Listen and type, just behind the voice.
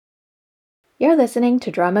You're listening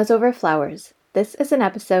to Dramas Over Flowers. This is an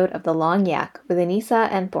episode of The Long Yak with Anisa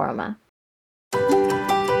and Poroma.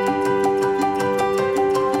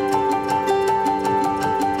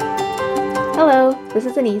 Hello, this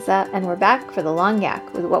is Anisa, and we're back for The Long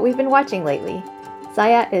Yak with what we've been watching lately.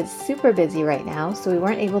 Saya is super busy right now, so we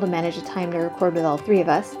weren't able to manage a time to record with all three of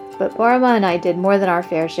us, but Poroma and I did more than our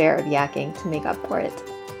fair share of yakking to make up for it.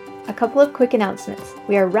 A couple of quick announcements.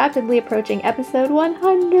 We are rapidly approaching episode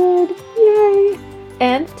 100! Yay!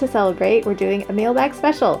 And to celebrate, we're doing a mailbag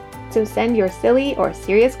special. So send your silly or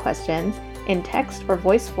serious questions in text or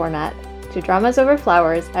voice format to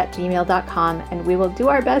dramasoverflowers@gmail.com and we will do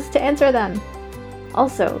our best to answer them.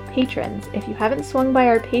 Also, patrons, if you haven't swung by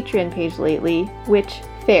our Patreon page lately, which,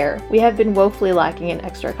 fair, we have been woefully lacking in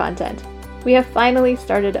extra content. We have finally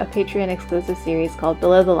started a Patreon exclusive series called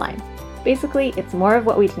Below the Line. Basically, it's more of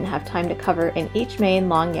what we didn't have time to cover in each main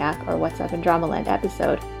Long Yak or What's Up in Dramaland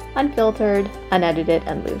episode, unfiltered, unedited,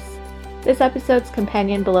 and loose. This episode's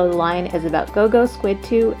companion Below the Line is about Go-Go Squid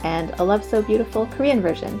 2 and A Love So Beautiful Korean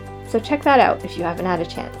version, so check that out if you haven't had a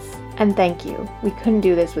chance. And thank you, we couldn't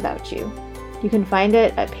do this without you. You can find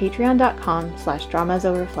it at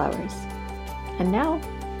patreon.com/dramasoverflowers. And now,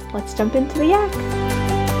 let's jump into the yak!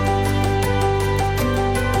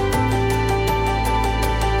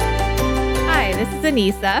 Hi, this is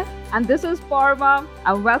Anisa. And this is Poroma,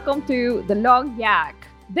 and welcome to The Long Yak.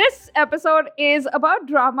 This episode is about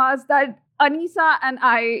dramas that Anisa and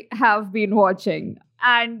I have been watching,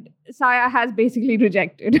 and Saya has basically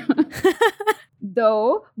rejected.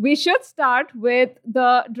 Though, we should start with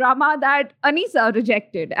the drama that Anisa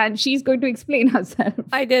rejected, and she's going to explain herself.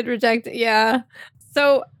 I did reject it, yeah.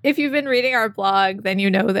 So, if you've been reading our blog, then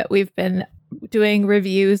you know that we've been doing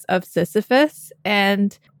reviews of Sisyphus,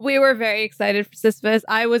 and we were very excited for Sisyphus.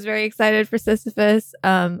 I was very excited for Sisyphus.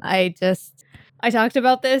 I talked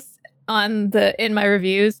about this in my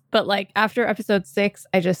reviews, but like after episode 6,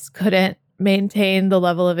 I just couldn't maintain the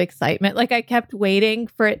level of excitement. Like I kept waiting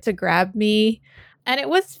for it to grab me, and it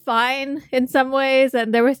was fine in some ways,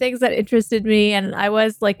 and there were things that interested me, and I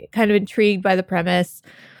was like kind of intrigued by the premise,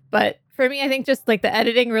 but for me, I think just like the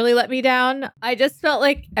editing really let me down. I just felt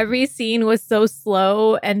like every scene was so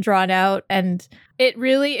slow and drawn out, and it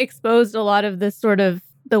really exposed a lot of this sort of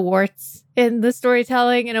the warts in the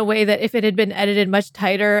storytelling in a way that if it had been edited much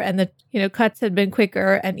tighter and the cuts had been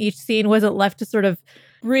quicker and each scene wasn't left to sort of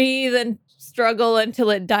breathe and struggle until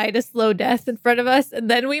it died a slow death in front of us and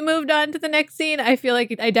then we moved on to the next scene, I feel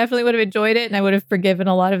like I definitely would have enjoyed it and I would have forgiven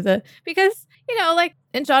a lot of because like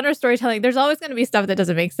in genre storytelling there's always going to be stuff that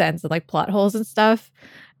doesn't make sense and like plot holes and stuff,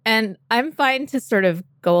 and I'm fine to sort of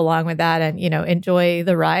go along with that and enjoy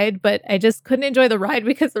the ride, but I just couldn't enjoy the ride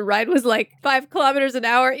because the ride was like 5 kilometers an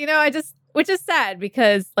hour, which is sad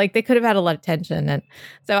because like they could have had a lot of tension. And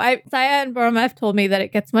so Saya and Poroma have told me that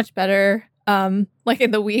it gets much better like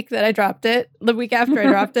in the week that I dropped it, the week after I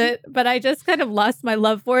dropped it, but I just kind of lost my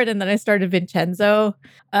love for it. And then I started Vincenzo,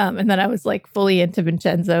 and then I was like fully into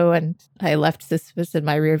Vincenzo and I left Sisyphus in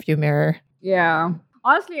my rearview mirror. Yeah.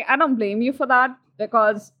 Honestly, I don't blame you for that,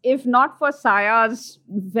 because if not for Saya's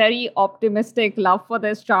very optimistic love for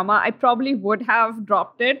this drama, I probably would have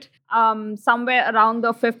dropped it somewhere around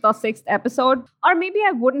the 5th or 6th episode. Or maybe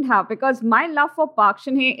I wouldn't have, because my love for Park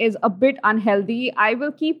Shin-hye is a bit unhealthy. I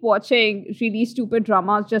will keep watching really stupid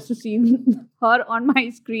dramas just to see her on my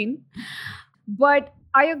screen. But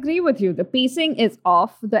I agree with you. The pacing is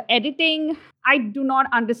off. The editing, I do not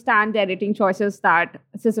understand the editing choices that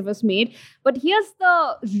Sisyphus made. But here's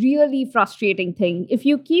the really frustrating thing. If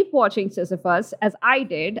you keep watching Sisyphus, as I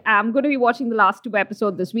did, I'm going to be watching the last 2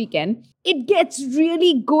 episodes this weekend, it gets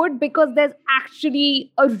really good because there's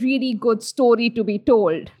actually a really good story to be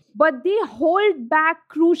told. But they hold back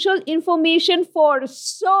crucial information for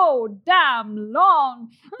so damn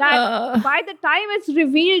long that by the time it's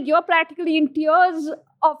revealed, you're practically in tears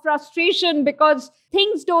of frustration because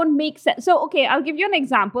things don't make sense. So, okay, I'll give you an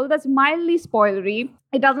example that's mildly spoilery.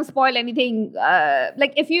 It doesn't spoil anything.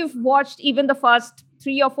 Like if you've watched even the first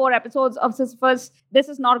 3 or 4 episodes of Sisyphus, this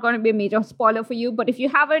is not going to be a major spoiler for you. But if you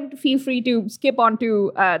haven't, feel free to skip on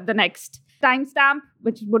to the next timestamp,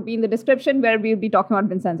 which would be in the description, where we'll be talking about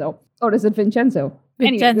Vincenzo. Or is it Vincenzo?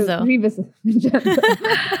 Vincenzo. Anyway, revisit Vincenzo.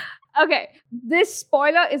 Okay, this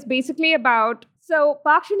spoiler is basically about... So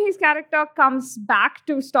Park Shin-hye's character comes back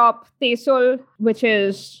to stop Taesul, which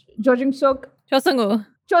is Jo Jung-suk. Cho Sung-woo.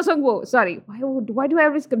 Cho Sung-woo, sorry. Why do I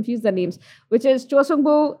always confuse the names? Which is Cho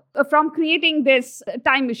Sung-woo from creating this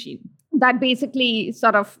time machine that basically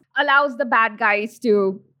sort of allows the bad guys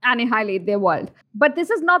to annihilate their world. But this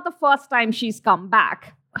is not the first time she's come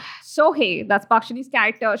back. Sohei, that's Park Shin-hye's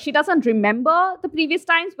character, she doesn't remember the previous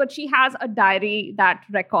times, but she has a diary that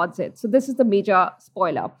records it. So this is the major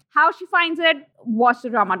spoiler. How she finds it, watch the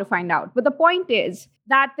drama to find out. But the point is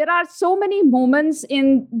that there are so many moments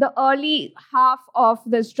in the early half of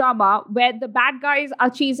this drama where the bad guys are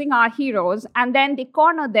chasing our heroes and then they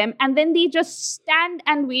corner them and then they just stand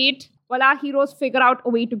and wait while our heroes figure out a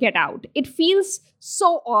way to get out. It feels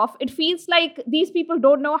so off. It feels like these people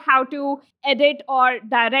don't know how to edit or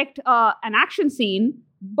direct an action scene.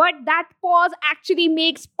 But that pause actually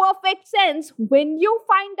makes perfect sense when you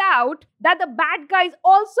find out that the bad guys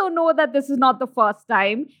also know that this is not the first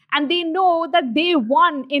time. And they know that they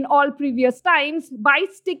won in all previous times by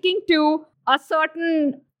sticking to a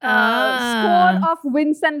certain score of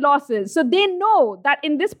wins and losses. So they know that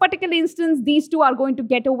in this particular instance, these two are going to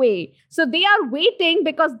get away. So they are waiting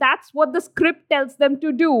because that's what the script tells them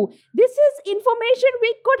to do. This is information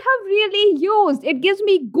we could have really used. It gives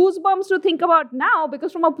me goosebumps to think about now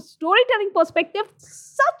because from a storytelling perspective,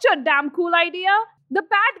 such a damn cool idea. The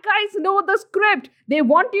bad guys know the script. They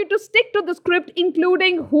want you to stick to the script,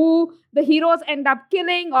 including who the heroes end up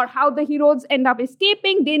killing or how the heroes end up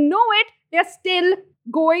escaping. They know it. They're still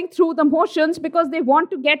going through the motions because they want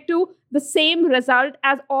to get to the same result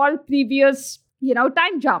as all previous,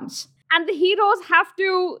 time jumps. And the heroes have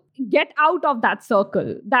to get out of that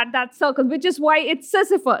circle, that circle, which is why it's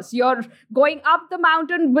Sisyphus. You're going up the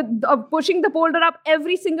mountain with pushing the boulder up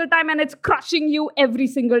every single time and it's crushing you every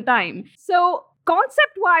single time. So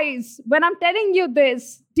concept-wise, when I'm telling you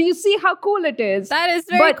this, do you see how cool it is? That is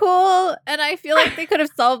very cool. And I feel like they could have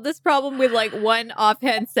solved this problem with like one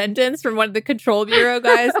offhand sentence from one of the Control Bureau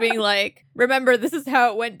guys being like, remember, this is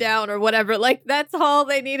how it went down or whatever. Like, that's all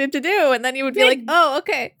they needed to do. And then you would be like, oh,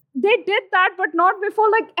 okay. They did that, but not before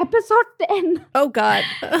like episode 10. Oh, God.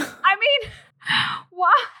 I mean,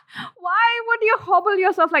 why would you hobble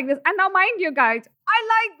yourself like this? And now, mind you guys,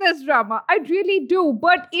 I like this drama. I really do.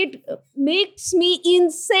 But it makes me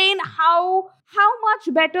insane how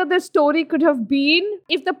much better this story could have been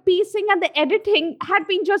if the pacing and the editing had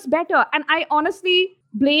been just better. And I honestly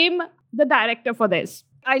blame the director for this.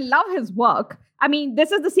 I love his work. I mean,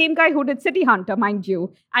 this is the same guy who did City Hunter, mind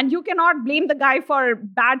you. And you cannot blame the guy for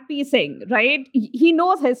bad pacing, right? He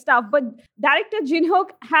knows his stuff. But director Jin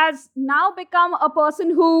Hook has now become a person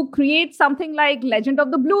who creates something like Legend of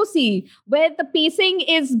the Blue Sea, where the pacing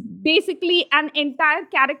is basically an entire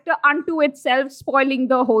character unto itself, spoiling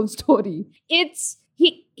the whole story.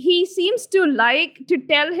 He seems to like to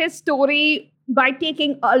tell his story by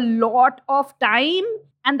taking a lot of time,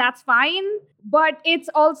 and that's fine. But it's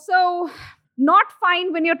also not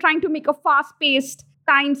fine when you're trying to make a fast-paced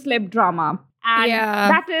time slip drama. And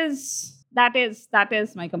that is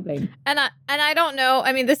my complaint. And I don't know.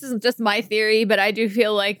 I mean, this is just my theory, but I do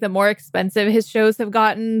feel like the more expensive his shows have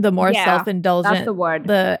gotten, the more self-indulgent that's the word.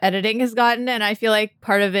 The editing has gotten. And I feel like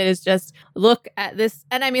part of it is just look at this.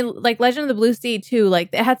 And I mean, like Legend of the Blue Sea too,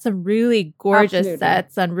 like they had some really gorgeous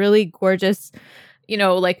sets and really gorgeous,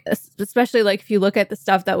 like especially like if you look at the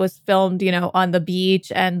stuff that was filmed, on the beach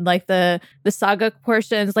and like the saga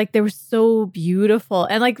portions, like they were so beautiful.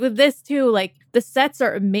 And like with this too, like the sets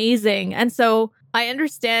are amazing. And so I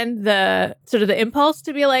understand the sort of the impulse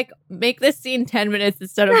to be like, make this scene 10 minutes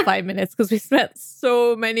instead of 5 minutes because we spent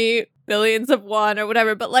so many billions of won or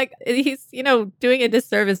whatever. But like he's, doing a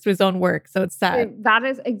disservice to his own work. So it's sad. That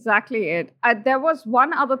is exactly it. There was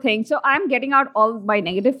one other thing. So I'm getting out all my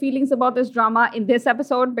negative feelings about this drama in this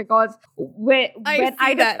episode because when I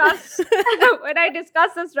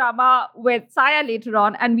discuss this drama with Saya later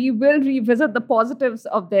on, and we will revisit the positives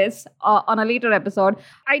of this on a later episode,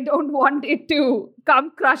 I don't want it to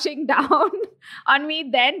come crashing down on me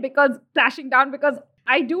then because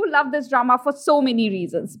I do love this drama for so many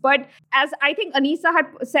reasons. But as I think Anisa had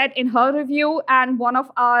said in her review, and one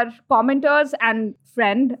of our commenters and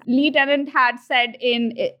friend, Lee Tennant, had said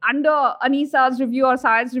under Anisa's review or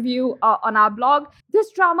Saya's review on our blog,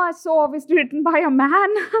 this drama is so obviously written by a man.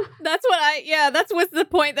 That's what's the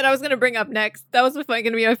point that I was going to bring up next. That was going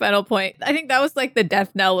to be my final point. I think that was like the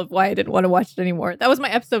death knell of why I didn't want to watch it anymore. That was my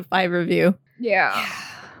episode 5 review. Yeah.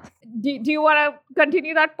 Do you want to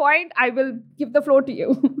continue that point? I will give the floor to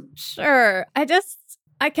you. Sure.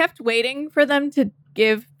 I kept waiting for them to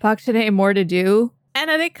give Park Shin-hye more to do. And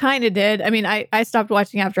they kind of did. I mean, I stopped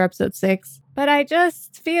watching after episode 6. But I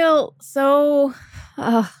just feel so...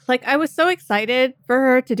 like, I was so excited for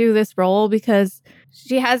her to do this role because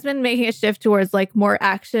she has been making a shift towards like more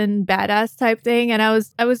action badass type thing. And I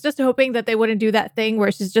was just hoping that they wouldn't do that thing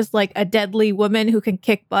where she's just like a deadly woman who can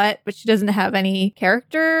kick butt, but she doesn't have any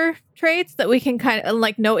character traits that we can kind of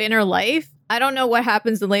like no inner life. I don't know what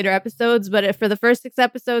happens in later episodes, but for the first 6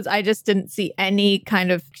 episodes, I just didn't see any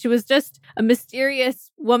kind of, she was just a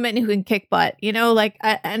mysterious woman who can kick butt, you know, like,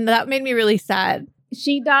 and that made me really sad.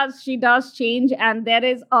 She does change, and there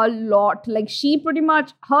is a lot. Like,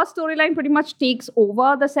 her storyline pretty much takes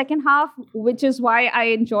over the second half, which is why I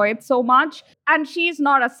enjoy it so much. And she's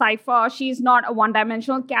not a cipher. She's not a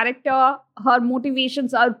one-dimensional character. Her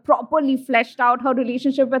motivations are properly fleshed out. Her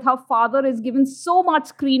relationship with her father is given so much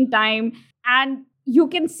screen time. And you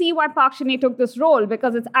can see why Park Shin-hye took this role,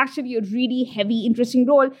 because it's actually a really heavy, interesting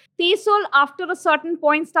role. Tae-sol, after a certain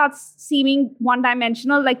point, starts seeming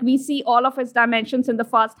one-dimensional. Like, we see all of his dimensions in the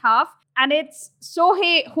first half. And it's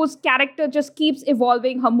So-hye whose character just keeps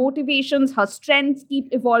evolving. Her motivations, her strengths keep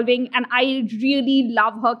evolving. And I really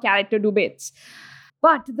love her character to bits.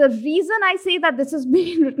 But the reason I say that this is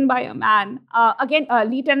being written by a man, again,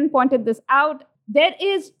 Lee Ten pointed this out, there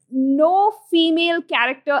is no female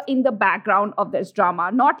character in the background of this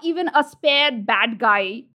drama, not even a spare bad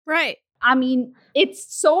guy. Right. I mean,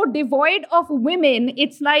 it's so devoid of women.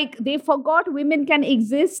 It's like they forgot women can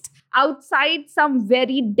exist outside some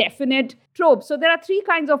very definite tropes. So there are 3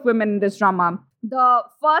 kinds of women in this drama. The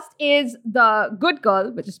first is the good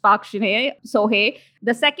girl, which is Park Shin-hye, So-hye.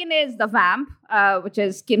 The second is the vamp, which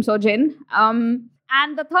is Kim So-jin.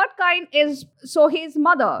 And the third kind is So-hye's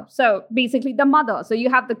mother. So basically the mother. So you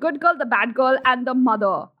have the good girl, the bad girl, and the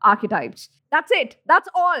mother archetypes. That's it. That's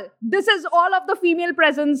all. This is all of the female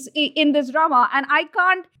presence in this drama. And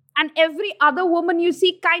every other woman you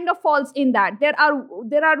see kind of falls in that. There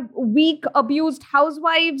are weak, abused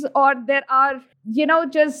housewives, or there are,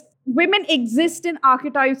 just women exist in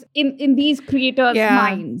archetypes in these creators'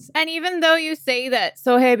 minds. And even though you say that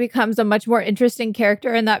So-hye becomes a much more interesting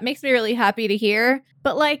character, and that makes me really happy to hear,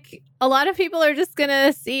 but like, a lot of people are just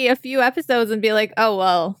gonna see a few episodes and be like, oh,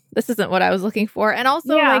 well, this isn't what I was looking for. And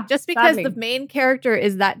also, like, just because the main character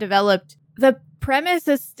is that developed, the premise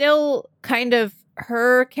is still kind of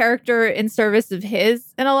her character in service of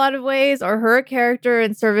his in a lot of ways, or her character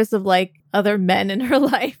in service of like other men in her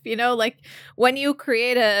life, like when you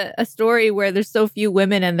create a story where there's so few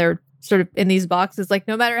women and they're sort of in these boxes, like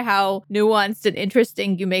no matter how nuanced and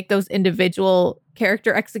interesting you make those individual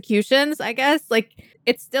character executions, I guess, like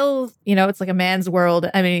it's still, it's like a man's world.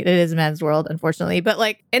 I mean, it is a man's world, unfortunately, but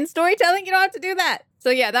like in storytelling, you don't have to do that.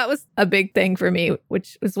 So yeah, that was a big thing for me,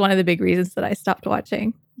 which was one of the big reasons that I stopped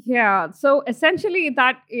watching. Yeah, so essentially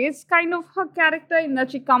that is kind of her character, in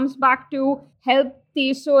that she comes back to help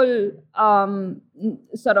Tae-sol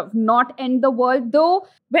sort of not end the world. Though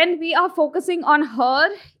when we are focusing on her,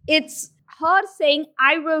 it's her saying,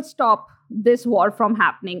 I will stop this war from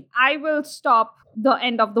happening. I will stop the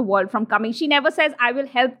end of the world from coming. She never says, I will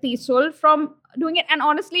help Tae-sol from doing it. And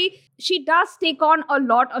honestly, she does take on a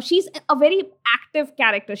lot of, she's a very active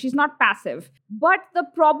character. She's not passive. But the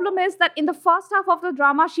problem is that in the first half of the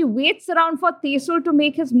drama, she waits around for Tae-sol to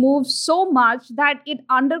make his moves so much that it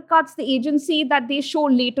undercuts the agency that they show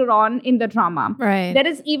later on in the drama. Right. There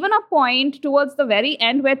is even a point towards the very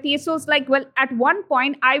end where Tae-sol's like, well, at one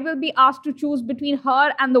point, I will be asked to choose between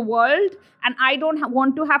her and the world, and I don't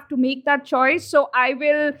want to have to make that choice. So I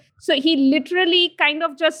will. So he literally kind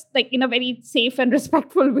of just like in a very safe and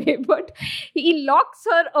respectful way, but he locks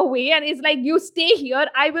her away and is like, you stay here.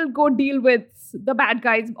 I will go deal with the bad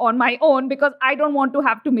guys on my own because I don't want to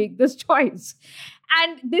have to make this choice.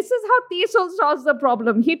 And this is how Tae-sol solves the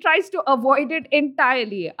problem. He tries to avoid it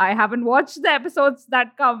entirely. I haven't watched the episodes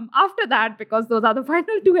that come after that because those are the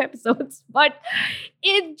final 2 episodes. But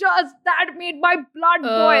that made my blood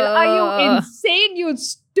boil. Are you insane, you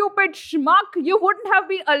stupid schmuck? You wouldn't have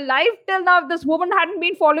been alive till now if this woman hadn't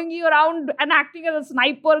been following you around and acting as a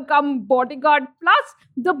sniper come bodyguard. Plus,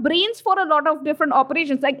 the brains for a lot of different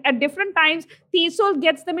operations. Like at different times, Tae-sol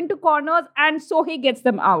gets them into corners and So-hye gets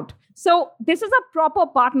them out. So this is a proper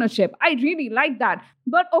partnership. I really like that.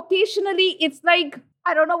 But occasionally, it's like,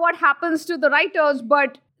 I don't know what happens to the writers,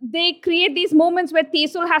 but they create these moments where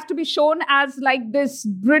Tae-sol has to be shown as like this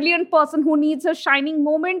brilliant person who needs her shining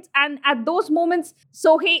moments. And at those moments,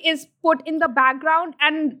 So-hye is put in the background.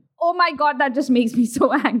 And oh my God, that just makes me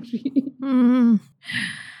so angry. Mm-hmm.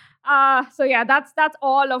 So yeah, that's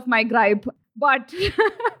all of my gripe. But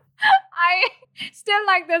I still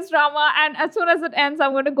like this drama, and as soon as it ends,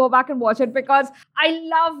 I'm going to go back and watch it because I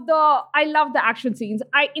love the action scenes.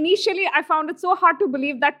 I found it so hard to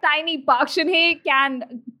believe that tiny Park Shin-hye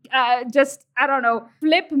can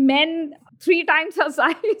flip men 3 times her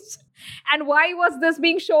size. And why was this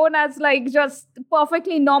being shown as like just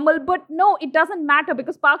perfectly normal? But no, it doesn't matter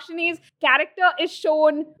because Park Shin-hye's character is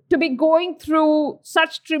shown to be going through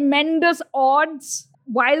such tremendous odds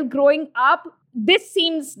while growing up. this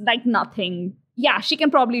seems like nothing. Yeah, she can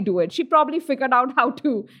probably do it. She probably figured out how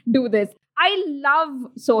to do this. I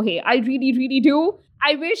love Sohei. I really, really do.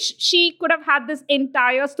 I wish she could have had this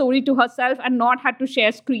entire story to herself and not had to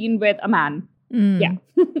share screen with a man. Yeah.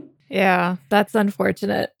 Yeah, that's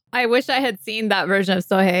unfortunate. I wish I had seen that version of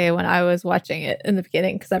Sohei when I was watching it in the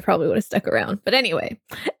beginning, because I probably would have stuck around. But anyway,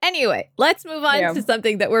 let's move on to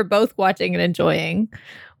something that we're both watching and enjoying,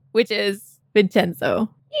 which is Vincenzo.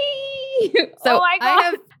 So oh my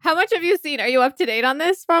God. How much have you seen? Are you up to date on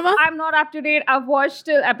this, Rama? I'm not up to date. I've watched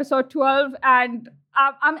till episode 12 and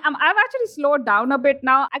I've actually slowed down a bit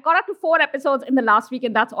now. I got up to 4 episodes in the last week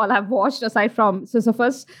and that's all I've watched aside from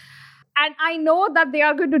Sisyphus. And I know that they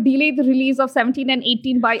are going to delay the release of 17 and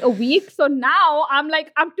 18 by a week. So now I'm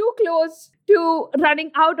too close to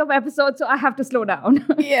running out of episodes, so I have to slow down.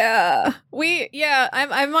 I'm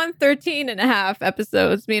on 13 and a half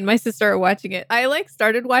episodes. Me and my sister are watching it. I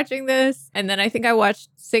started watching this and then I think I watched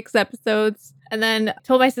 6 episodes and then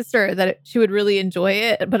told my sister that she would really enjoy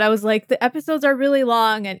it. But I was like, the episodes are really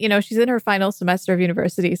long and, she's in her final semester of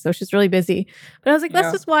university, so she's really busy. But I was like,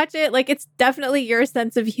 let's just watch it. It's definitely your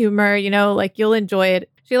sense of humor, you'll enjoy it.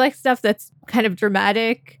 She likes stuff that's kind of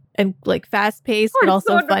dramatic and fast paced, but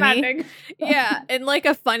also so funny. Yeah, in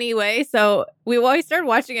a funny way. So we always started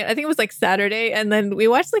watching it. I think it was Saturday, and then we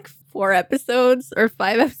watched 4 episodes or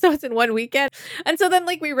 5 episodes in one weekend. And so then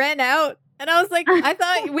we ran out, and I was like, I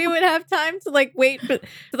thought we would have time to wait. But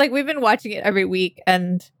we've been watching it every week,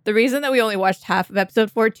 and the reason that we only watched half of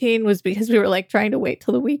episode 14 was because we were trying to wait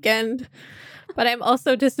till the weekend. But I'm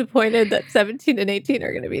also disappointed that 17 and 18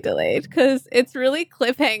 are going to be delayed because it's really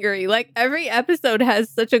cliffhangery. Every episode has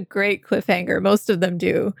such a great cliffhanger. Most of them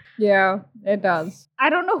do. Yeah, it does. I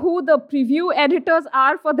don't know who the preview editors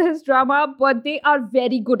are for this drama, but they are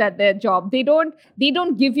very good at their job. They don't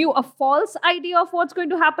give you a false idea of what's going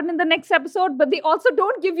to happen in the next episode, but they also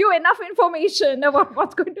don't give you enough information about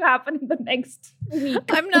what's going to happen in the next week.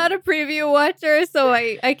 I'm not a preview watcher, so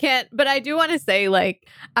I can't. But I do want to say,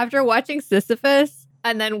 after watching Sisyphus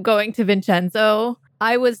and then going to Vincenzo,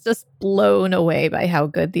 I was just blown away by how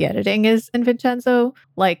good the editing is in Vincenzo.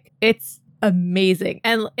 It's amazing,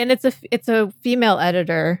 and it's a female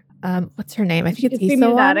editor. What's her name? I think it's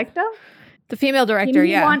female director. The female director,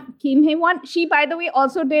 Kim Hee-won. She, by the way,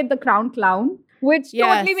 also did The Crown Clown, which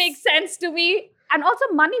totally makes sense to me. And also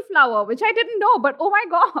Moneyflower, which I didn't know, but oh my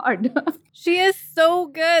God. She is so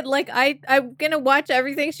good. I'm going to watch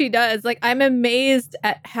everything she does. I'm amazed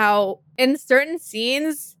at how in certain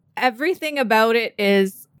scenes, everything about it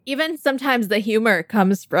is, even sometimes the humor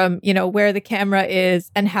comes from, where the camera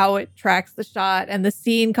is and how it tracks the shot and the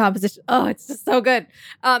scene composition. Oh, it's just so good.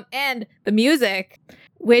 And the music,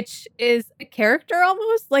 which is a character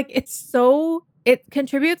almost, it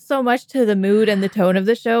contributes so much to the mood and the tone of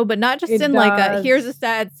the show, but not just here's a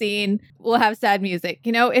sad scene, we'll have sad music.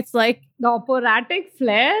 It's the operatic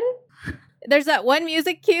flair. There's that one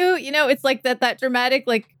music cue, it's that dramatic,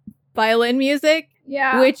 violin music,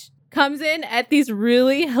 which comes in at these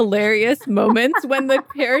really hilarious moments when the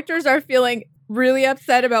characters are feeling really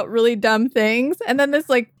upset about really dumb things. And then this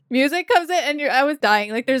music comes in and I was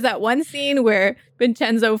dying. There's that one scene where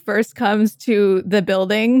Vincenzo first comes to the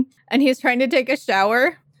building and he's trying to take a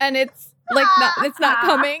shower and it's not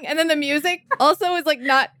coming. And then the music also is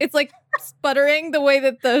it's sputtering the way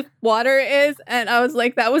that the water is. And I was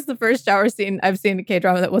like, that was the first shower scene I've seen in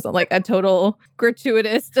K-drama that wasn't a total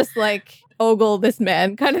gratuitous, just ogle this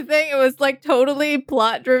man kind of thing. It was totally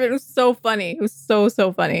plot driven. It was so funny. It was so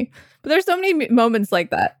funny. But there's so many moments like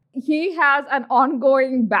that. He has an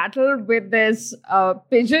ongoing battle with this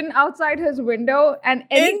pigeon outside his window, and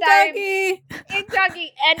anytime he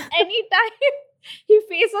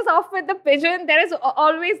faces off with the pigeon, there is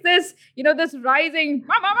always this, this rising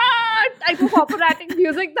type of operatic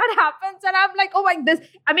music that happens. And I'm like, oh my,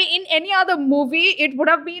 in any other movie, it would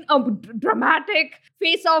have been a dramatic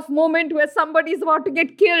face-off moment where somebody's about to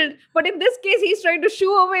get killed. But in this case, he's trying to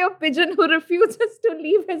shoo away a pigeon who refuses to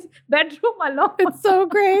leave his bedroom alone. It's so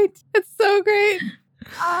great.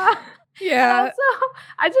 Yeah. Also,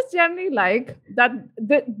 I just generally like that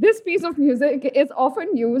this piece of music is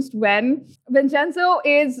often used when Vincenzo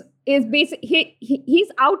is basically he's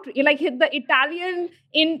out, the Italian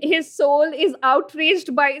in his soul is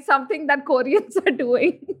outraged by something that Koreans are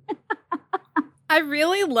doing. I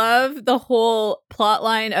really love the whole plot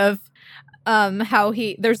line of how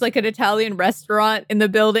there's an Italian restaurant in the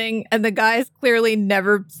building and the guy's clearly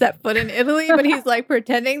never set foot in Italy, but he's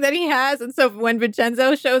pretending that he has. And so when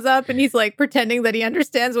Vincenzo shows up and he's pretending that he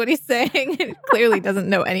understands what he's saying, and clearly doesn't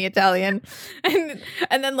know any Italian. And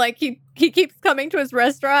then he keeps coming to his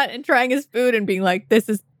restaurant and trying his food and being like, this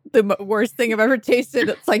is the worst thing I've ever tasted.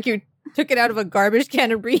 It's like you took it out of a garbage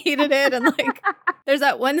can and reheated it. And like, there's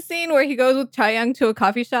that one scene where he goes with Chae-young to a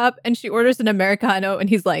coffee shop and she orders an Americano and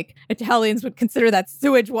he's like, Italians would consider that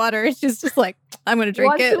sewage water. And she's just like, I'm going to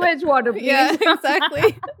drink it. Sewage water, please. Yeah,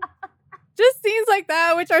 exactly. Just scenes like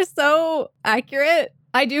that, which are so accurate.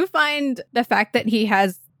 I do find the fact that he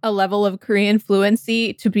has a level of Korean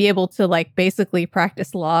fluency to be able to like basically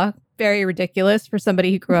practice law very ridiculous for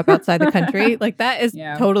somebody who grew up outside the country. Like that is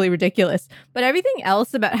totally ridiculous. But everything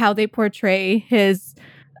else about how they portray his,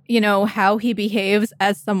 you know, how he behaves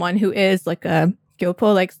as someone who is like a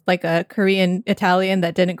gyopo, like a Korean Italian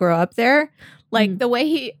that didn't grow up there. Like the way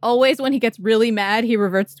he always, when he gets really mad, he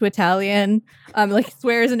reverts to Italian, like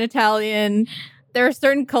swears in Italian. There are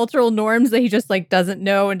certain cultural norms that he just like doesn't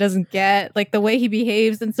know and doesn't get. Like the way he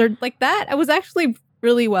behaves and certain like that. It was actually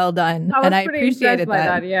really well done. I was and I pretty appreciated impressed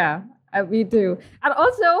by that. Yeah, me too. And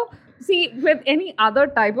also, see, with any other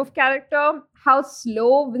type of character, how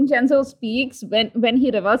slow Vincenzo speaks when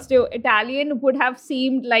he reverts to Italian would have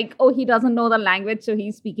seemed like, oh, he doesn't know the language, so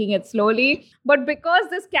he's speaking it slowly. But because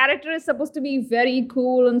this character is supposed to be very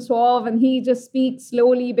cool and suave, and he just speaks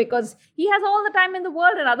slowly because he has all the time in the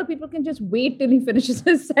world and other people can just wait till he finishes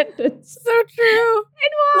his sentence. So true.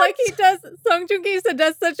 It was. Like he does, Song Joong-ki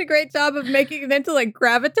does such a great job of making it into like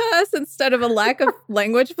gravitas instead of a lack of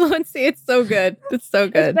language fluency. It's so good. It's so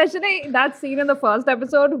good. Especially that scene in the first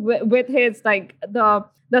episode with his like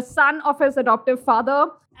the son of his adoptive father.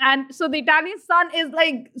 And so the Italian son is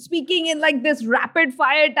like speaking in like this rapid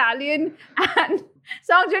fire Italian, and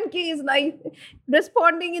Song Joong-ki is like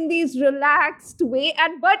responding in these relaxed way,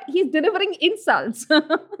 but he's delivering insults.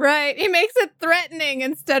 Right. He makes it threatening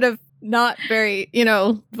instead of not very,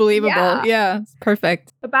 believable. Yeah, it's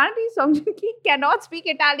perfect. Apparently Song Joong-ki cannot speak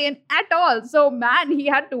Italian at all. So man, he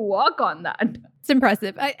had to work on that. It's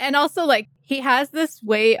impressive. And also like he has this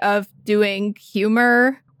way of doing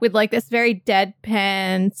humor with like this very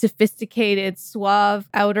deadpan, sophisticated, suave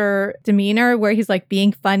outer demeanor where he's like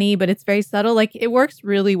being funny, but it's very subtle. Like it works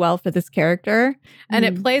really well for this character. And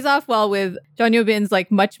it plays off well with Jeon Yo-bin's like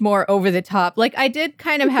much more over the top. Like I did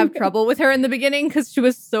kind of have trouble with her in the beginning because she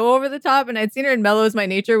was so over the top, and I'd seen her in Mellow Is My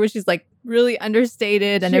Nature where she's like really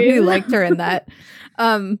understated, and I really liked her in that.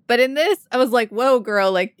 But in this, I was like, whoa,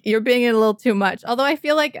 girl, like you're being a little too much. Although I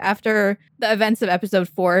feel like after the events of episode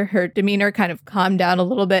 4, her demeanor kind of calmed down a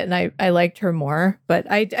little bit and I liked her more. But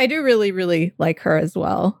I do really, really like her as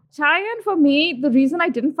well. Chae-young, for me, the reason I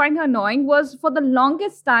didn't find her annoying was for the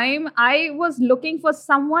longest time, I was looking for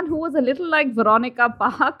someone who was a little like Veronica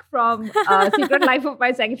Park from Secret Life of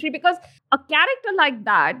My Secretary, because a character like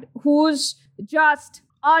that who's just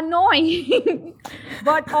annoying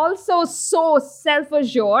but also so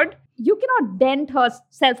self-assured, you cannot dent her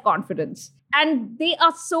self-confidence, and they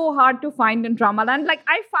are so hard to find in Dramaland. Like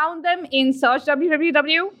I found them in Search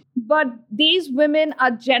WWW, but these women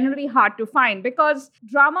are generally hard to find because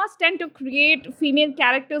dramas tend to create female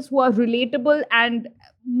characters who are relatable, and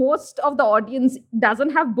most of the audience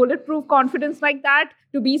doesn't have bulletproof confidence like that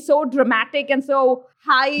to be so dramatic and so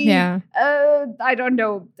high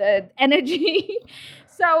energy.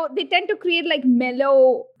 So they tend to create like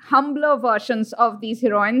mellow, humbler versions of these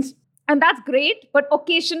heroines. And that's great. But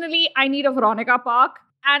occasionally I need a Veronica Park,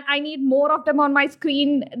 and I need more of them on my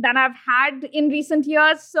screen than I've had in recent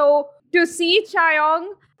years. So to see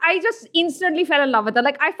Chae-young, I just instantly fell in love with her.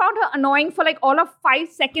 Like I found her annoying for like all of 5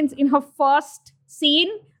 seconds in her first scene.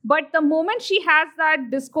 But the moment she has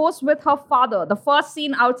that discourse with her father, the first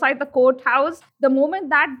scene outside the courthouse, the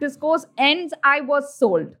moment that discourse ends, I was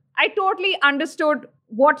sold. I totally understood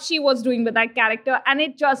what she was doing with that character, and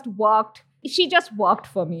it just worked. She just worked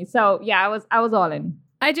for me. So yeah, I was all in.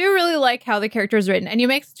 I do really like how the character is written. And you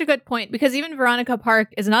make such a good point, because even Veronica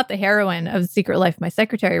Park is not the heroine of Secret Life of My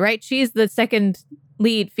Secretary, right? She's the second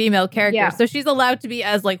lead female character. Yeah. So she's allowed to be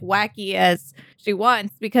as like wacky as she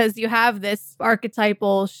wants, because you have this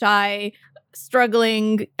archetypal, shy,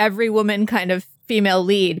 struggling, every woman kind of female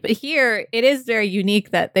lead. But here it is very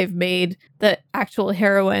unique that they've made the actual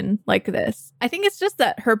heroine like this. I think it's just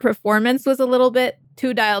that her performance was a little bit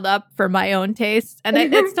too dialed up for my own taste, and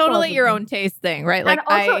it's totally your own taste thing, right? Like,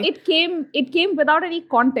 and also it came without any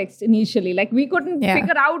context initially. Like we couldn't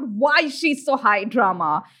figure out why she's so high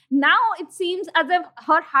drama. Now it seems as if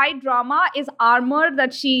her high drama is armor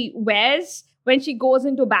that she wears when she goes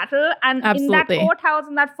into battle. And in that courthouse,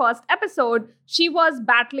 in that first episode, she was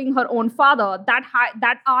battling her own father.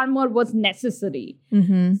 That armor was necessary.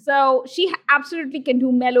 Mm-hmm. So she absolutely can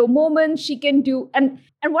do mellow moments. She can do, again,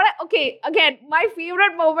 my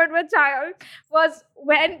favorite moment with Chae-young was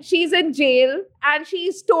when she's in jail and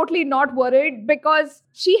she's totally not worried because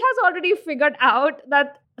she has already figured out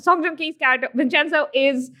that Song Joong Ki's character, Vincenzo,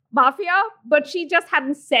 is mafia, but she just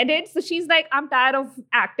hadn't said it. So she's like, I'm tired of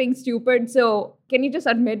acting stupid. So can you just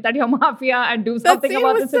admit that you're mafia and do something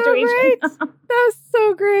about the situation? Great. That was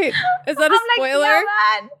so great. Is that a spoiler? Like,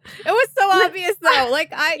 yeah, man. It was so obvious though.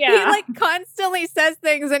 Like he like constantly says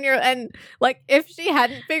things and like if she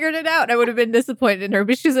hadn't figured it out, I would have been disappointed in her.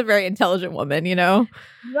 But she's a very intelligent woman, you know?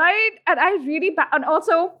 Right. And I really and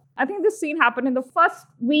also I think this scene happened in the first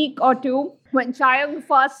week or two when Chaeyoung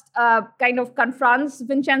first kind of confronts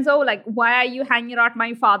Vincenzo, like, why are you hanging out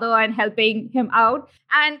my father and helping him out?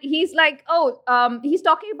 And he's like, he's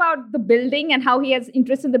talking about the building and how he has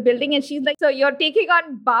interest in the building. And she's like, so you're taking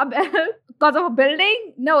on Babel because of a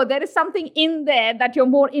building? No, there is something in there that you're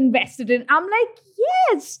more invested in. I'm like,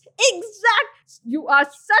 yes, exact. You are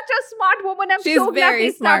such a smart woman. She's so glad they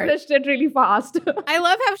established it really fast. I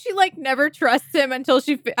love how she like never trusts him until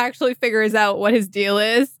she actually figures out what his deal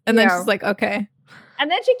is. And then she's like, okay. And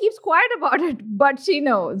then she keeps quiet about it, but she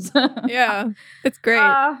knows. Yeah, it's great.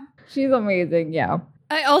 She's amazing. Yeah.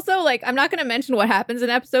 I also like, I'm not going to mention what happens in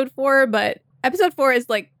episode 4, but episode 4 is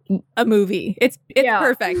like a movie. It's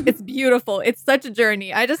perfect. It's beautiful. It's such a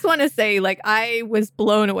journey. I just want to say, like, I was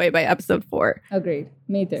blown away by episode 4. Agreed.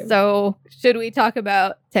 Me too. So should we talk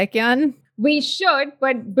about Taecyeon? We should,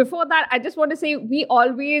 but before that, I just want to say we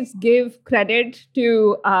always give credit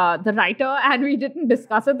to the writer, and we didn't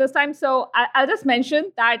discuss it this time. So I'll just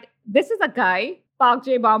mention that this is a guy, Park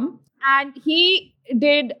Jae-bum, and he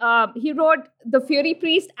wrote The Fury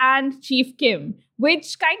Priest and Chief Kim,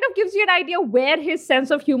 which kind of gives you an idea where his sense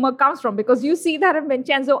of humor comes from, because you see that in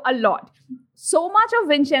Vincenzo a lot. So much of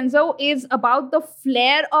Vincenzo is about the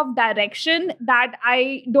flair of direction that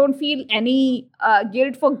I don't feel any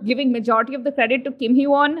guilt for giving majority of the credit to Kim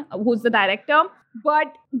Hee-won, who's the director.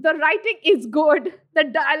 But the writing is good. The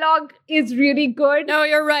dialogue is really good. No,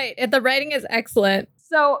 you're right. The writing is excellent.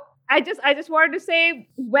 So I just wanted to say,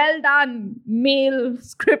 well done, male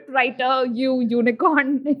script writer, you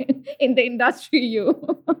unicorn in the industry,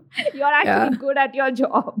 you. You're actually good at your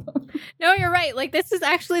job. No, you're right. Like, this is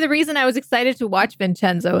actually the reason I was excited to watch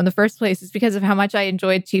Vincenzo in the first place, is because of how much I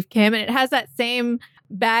enjoyed Chief Kim. And it has that same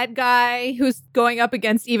bad guy who's going up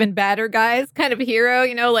against even badder guys kind of hero,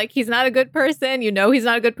 you know, like he's not a good person. You know, he's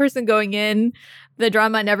not a good person going in. The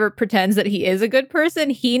drama never pretends that he is a good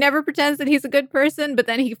person. He never pretends that he's a good person, but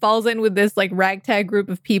then he falls in with this like ragtag group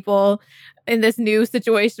of people in this new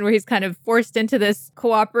situation where he's kind of forced into this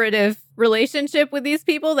cooperative relationship with these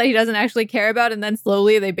people that he doesn't actually care about. And then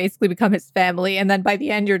slowly they basically become his family. And then by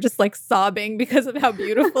the end, you're just like sobbing because of how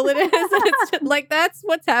beautiful it is. And it's just, like, that's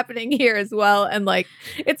what's happening here as well. And like,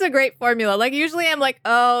 it's a great formula. Like usually I'm like,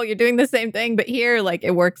 oh, you're doing the same thing. But here, like,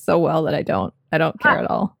 it works so well that I don't care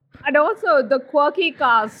at all. And also the quirky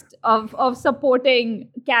cast of supporting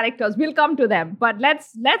characters. We'll come to them. But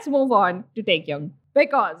let's move on to Taecyeon.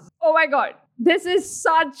 Because, oh my God, this is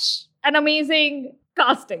such an amazing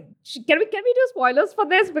casting. Can we do spoilers for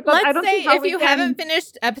this? Because Let's I don't say see how if you haven't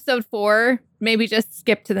finished episode 4, maybe just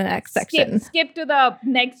skip to the next section. Skip to the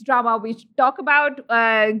next drama we should talk about.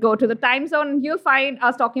 Go to the time zone. You'll find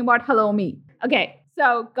us talking about Hello Me. Okay,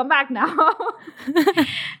 so come back now.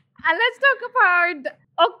 And let's talk about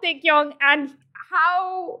Ok Taecyeon and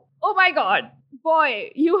how, oh my God,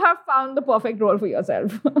 boy, you have found the perfect role for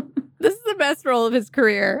yourself. This is the best role of his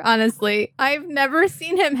career, honestly. I've never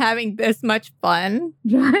seen him having this much fun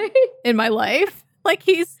in my life. Like,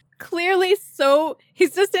 he's clearly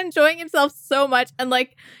he's just enjoying himself so much. And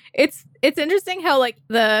like, it's interesting how like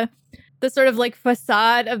the sort of like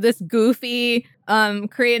facade of this goofy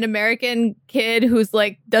Korean American kid who's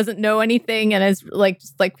like doesn't know anything and is like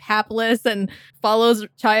just like hapless and follows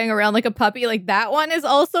Chaeyoung around like a puppy, like that one is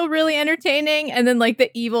also really entertaining. And then like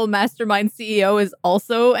the evil mastermind CEO is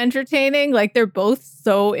also entertaining. Like, they're both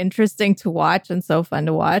so interesting to watch and so fun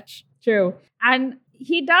to watch. True. And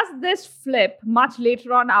he does this flip much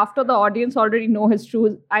later on after the audience already know his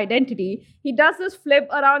true identity. He does this flip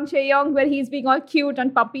around Chaeyoung where he's being all cute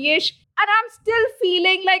and puppyish. And I'm still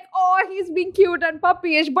feeling like, oh, he's being cute and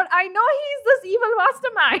puppyish, but I know he's this evil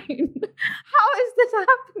mastermind. How is this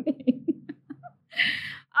happening?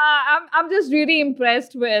 I'm just really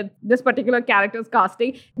impressed with this particular character's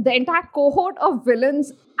casting. The entire cohort of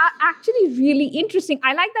villains are actually really interesting.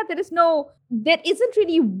 I like that there isn't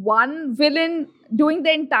really one villain doing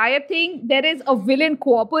the entire thing. There is a villain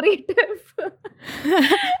cooperative.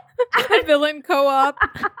 A villain co-op.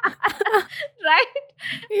 Right?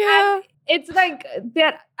 Yeah. And it's like,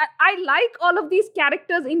 I like all of these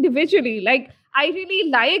characters individually. Like, I really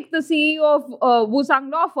like the CEO of Woo Sang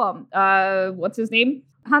Law Firm. What's his name?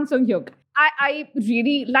 Han Sung-hyuk. I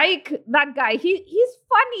really like that guy. He's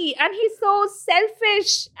funny and he's so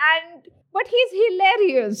selfish but he's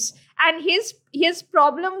hilarious. And his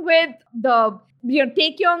problem with the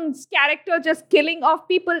Taekyung's character just killing off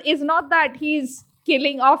people is not that he's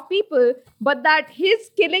killing off people, but that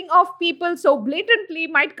his killing off people so blatantly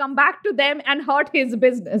might come back to them and hurt his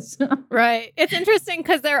business. Right. It's interesting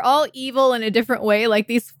because they're all evil in a different way. Like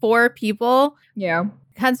these 4 people. Yeah.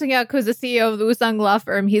 Han Sung-hyuk, who's the CEO of the Woosung law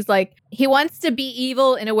firm, he's like, he wants to be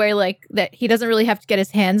evil in a way like that he doesn't really have to get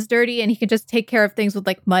his hands dirty and he can just take care of things with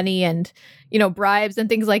like money and, bribes and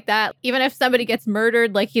things like that. Even if somebody gets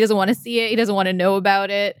murdered, like he doesn't want to see it. He doesn't want to know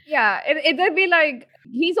about it. Yeah. It'd be like,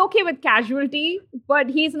 he's okay with casualty, but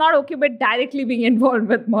he's not okay with directly being involved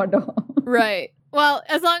with murder. Right. Well,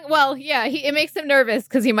 it makes him nervous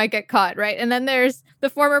because he might get caught, right? And then there's the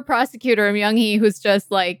former prosecutor, Myung-hee, who's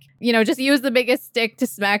just like, just use the biggest stick to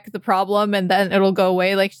smack the problem and then it'll go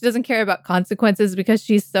away. Like, she doesn't care about consequences because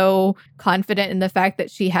she's so confident in the fact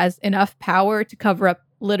that she has enough power to cover up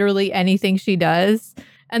literally anything she does.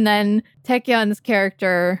 And then Taekyun's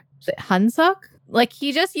character, is it Han-suk? Like,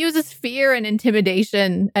 he just uses fear and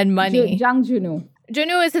intimidation and money. Jang Junwoo.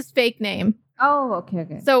 Junwoo is his fake name. Oh,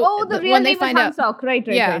 okay. So the real when name they find is out, Han-suk. Right.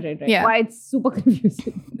 Yeah. Why it's super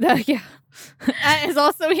confusing. Yeah. And it's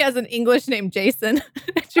also, he has an English name, Jason,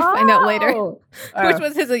 which you find out later, which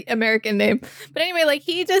was his American name. But anyway, like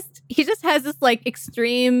he just has this like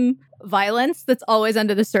extreme violence that's always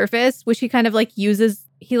under the surface, which he kind of like uses.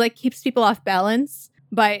 He like keeps people off balance,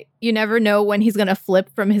 but you never know when he's going to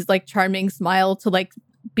flip from his like charming smile to like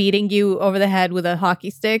beating you over the head with a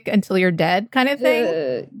hockey stick until you're dead kind of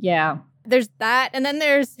thing. Yeah. There's that. And then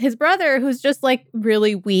there's his brother who's just like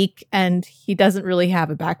really weak and he doesn't really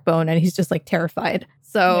have a backbone and he's just like terrified.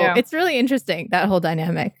 So It's really interesting, that whole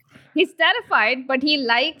dynamic. He's terrified, but he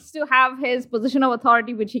likes to have his position of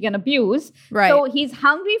authority, which he can abuse. Right. So he's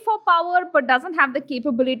hungry for power, but doesn't have the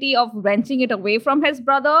capability of wrenching it away from his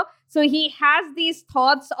brother. So he has these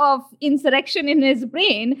thoughts of insurrection in his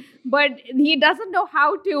brain, but he doesn't know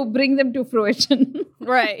how to bring them to fruition.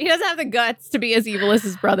 Right. He doesn't have the guts to be as evil as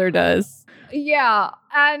his brother does. Yeah.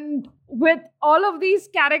 And with all of these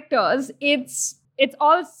characters, it's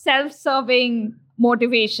all self-serving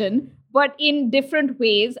motivation, but in different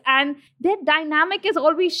ways. And their dynamic is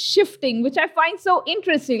always shifting, which I find so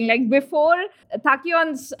interesting. Like before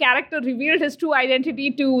Taekyun's character revealed his true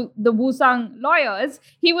identity to the Woosung lawyers,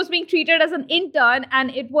 he was being treated as an intern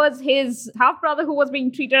and it was his half-brother who was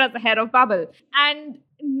being treated as the head of Bubble. And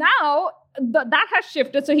now that has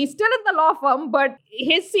shifted. So he's still in the law firm, but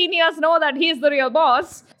his seniors know that he's the real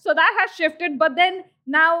boss. So that has shifted. But then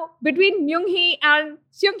now between Myung-hee and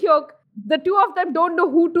Seung-hyuk, the two of them don't know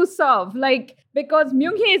who to serve, like, because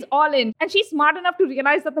Myung-hee is all in and she's smart enough to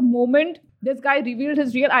realize that the moment this guy revealed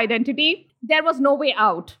his real identity, there was no way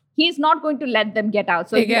out. He's not going to let them get out.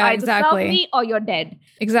 So you either serve me or you're dead.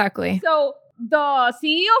 Exactly. So the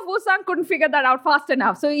CEO of Woosung couldn't figure that out fast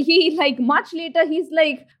enough. So he, like, much later, he's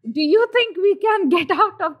like, do you think we can get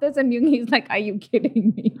out of this? And Myung-hee's like, are you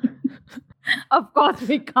kidding me? Of course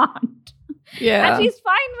we can't. Yeah. And she's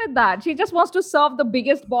fine with that. She just wants to serve the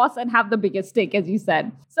biggest boss and have the biggest stake, as you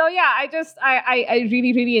said. So yeah, I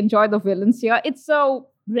really, really enjoy the villains here. It's so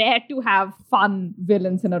rare to have fun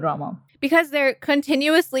villains in a drama. Because they're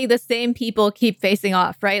continuously the same people keep facing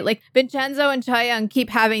off, right? Like Vincenzo and Chae-young keep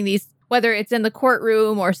having these, whether it's in the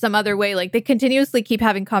courtroom or some other way, like they continuously keep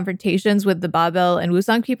having confrontations with the Babel and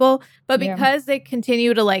Woosung people. But because they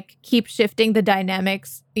continue to like keep shifting the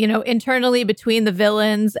dynamics, internally between the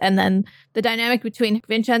villains, and then the dynamic between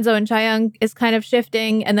Vincenzo and Chae-young is kind of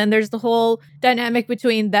shifting. And then there's the whole dynamic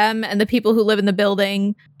between them and the people who live in the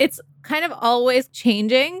building. It's kind of always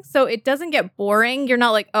changing. So it doesn't get boring. You're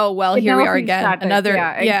not like, oh, well, here we are again. Static. Another.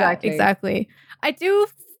 Yeah, exactly. I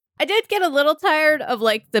did get a little tired of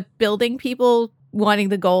like the building people wanting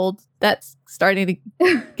the gold. That's starting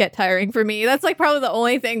to get tiring for me. That's like probably the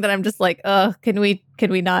only thing that I'm just like, can we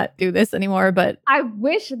not do this anymore? But I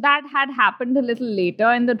wish that had happened a little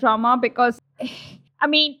later in the drama, because I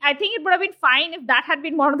mean, I think it would have been fine if that had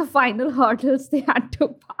been one of the final hurdles they had to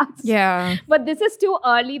pass. Yeah. But this is too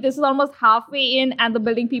early. This is almost halfway in and the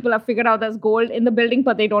building people have figured out there's gold in the building,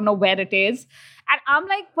 but they don't know where it is. And I'm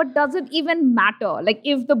like, but does it even matter? Like,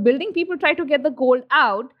 if the building people try to get the gold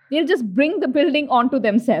out, they'll just bring the building onto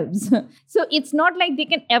themselves. So it's not like they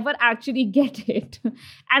can ever actually get it.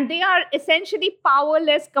 And they are essentially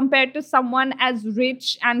powerless compared to someone as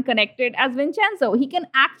rich and connected as Vincenzo. He can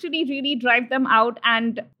actually really drive them out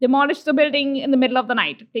and demolish the building in the middle of the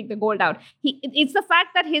night, take the gold out. It's the fact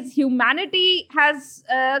that his humanity has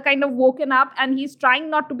kind of woken up and he's trying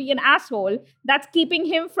not to be an asshole that's keeping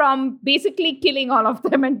him from basically killing all of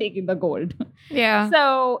them and taking the gold. Yeah.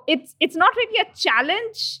 So it's not really a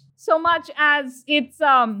challenge so much as it's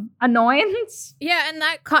annoyance. Yeah, and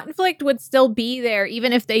that conflict would still be there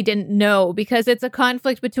even if they didn't know, because it's a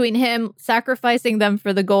conflict between him sacrificing them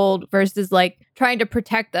for the gold versus like trying to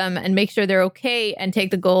protect them and make sure they're okay and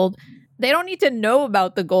take the gold. They don't need to know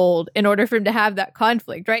about the gold in order for him to have that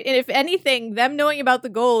conflict, right? And if anything, them knowing about the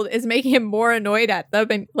gold is making him more annoyed at them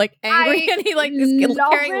and like angry, and he like is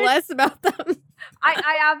caring less about them.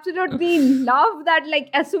 I absolutely love that.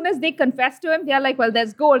 Like, as soon as they confess to him, they're like, well,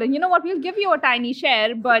 there's gold. And you know what? We'll give you a tiny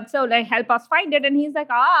share, but so like help us find it. And he's like,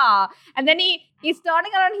 And then he's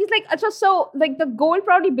turning around. He's like, Acha, so like the gold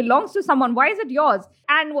probably belongs to someone. Why is it yours?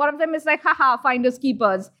 And one of them is like, haha, finders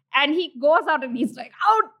keepers. And he goes out and he's like,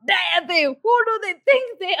 how dare they? Who do they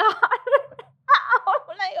think they are?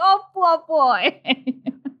 I'm like, oh, poor boy.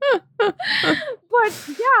 But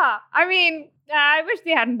yeah, I mean, I wish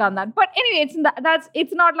they hadn't done that. But anyway,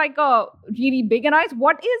 it's not like a really big annoyance.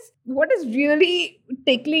 What is really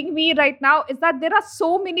tickling me right now is that there are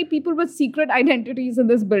so many people with secret identities in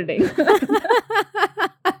this building.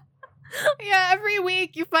 Yeah, every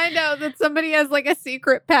week you find out that somebody has like a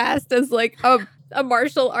secret past as like a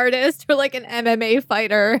martial artist or like an MMA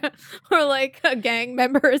fighter or like a gang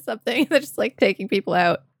member or something. They're just like taking people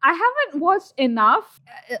out. I haven't watched enough,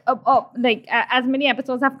 as many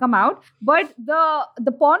episodes have come out, but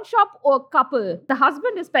the pawn shop or couple, the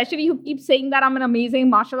husband especially, who keeps saying that I'm an amazing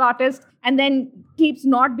martial artist and then keeps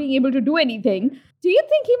not being able to do anything. Do you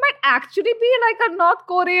think he might actually be like a North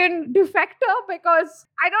Korean defector? Because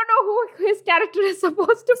I don't know who his character is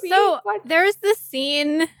supposed to be. So there's this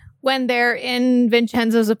scene when they're in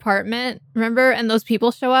Vincenzo's apartment, remember? And those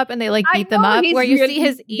people show up and they like beat them up, where you see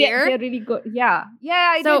his ear. They're really good. Yeah,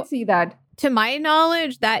 I did see that. To my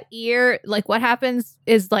knowledge, that ear, like what happens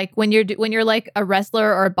is like when you're like a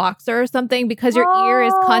wrestler or a boxer or something, because your ear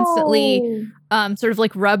is constantly sort of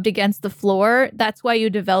like rubbed against the floor. That's why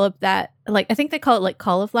you develop that. Like I think they call it like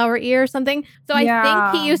cauliflower ear or something. So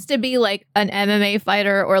I think he used to be like an MMA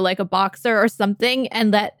fighter or like a boxer or something,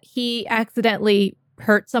 and that he accidentally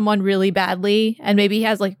hurt someone really badly, and maybe he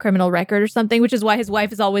has like a criminal record or something, which is why his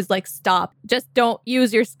wife is always like, stop, just don't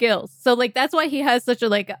use your skills. So like that's why he has such a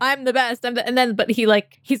like, I'm the best, but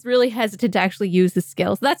he's really hesitant to actually use his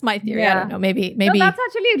skills. That's my theory. I don't know, maybe no, that's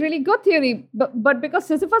actually a really good theory, but because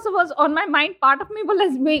Sisyphus was on my mind, part of me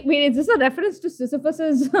was like, wait, is this a reference to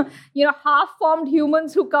Sisyphus's half-formed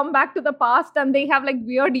humans who come back to the past and they have like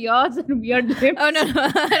weird ears and weird lips? Oh no,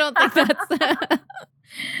 I don't think that's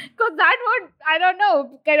because that would, I don't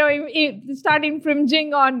know, kind of start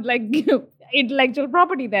infringing on like intellectual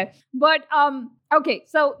property there. But okay,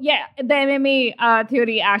 so yeah, the MMA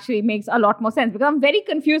theory actually makes a lot more sense because I'm very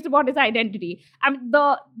confused about his identity.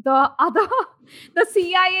 The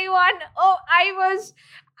CIA one, I was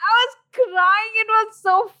crying. It was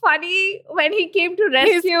so funny when he came to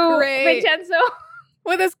rescue Vincenzo.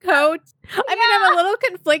 With his coat. I mean, I'm a little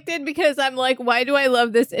conflicted because I'm like, why do I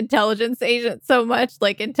love this intelligence agent so much?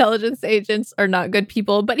 Like, intelligence agents are not good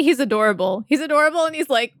people, but he's adorable. He's adorable, and he's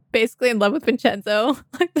like basically in love with Vincenzo.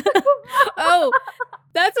 Oh,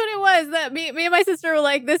 that's what it was. That me and my sister were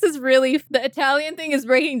like, this is really, the Italian thing is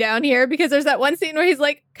breaking down here, because there's that one scene where he's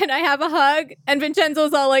like, can I have a hug? And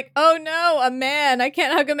Vincenzo's all like, oh no, a man. I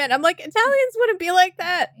can't hug a man. I'm like, Italians wouldn't be like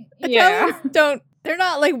that. Italians don't, they're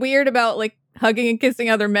not like weird about like hugging and kissing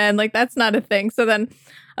other men. Like, that's not a thing. So then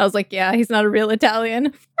I was like, yeah, he's not a real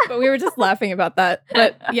Italian. But we were just laughing about that.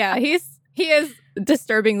 But yeah, he is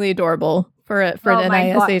disturbingly adorable for an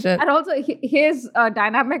NIS agent. And also his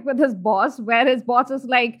dynamic with his boss, where his boss is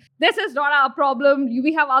like, this is not our problem.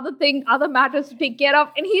 We have other matters to take care of.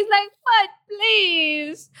 And he's like, but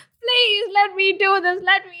please let me do this.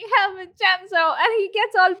 Let me help Vincenzo. And he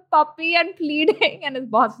gets all puppy and pleading. And his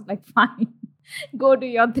boss is like, fine. Go do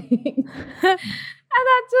your thing. And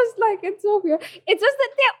that's just like, it's so weird. It's just that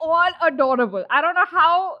they're all adorable. I don't know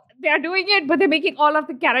how they're doing it, but they're making all of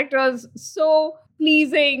the characters so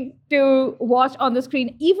pleasing to watch on the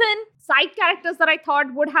screen. Even side characters that I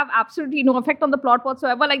thought would have absolutely no effect on the plot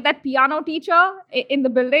whatsoever, like that piano teacher in the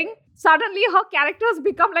building. suddenly her characters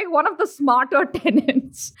become like one of the smarter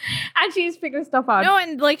tenants and she's figuring stuff out. No,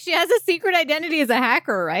 and like she has a secret identity as a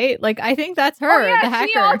hacker, right? Like I think that's her, Oh, yeah, the hacker.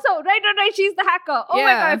 she also, right, she's the hacker. Oh my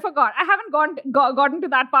Yeah. God, I forgot. I haven't gotten to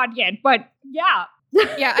that part yet, but yeah.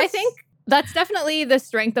 Yeah, I think that's definitely the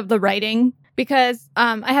strength of the writing because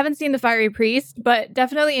I haven't seen The Fiery Priest, but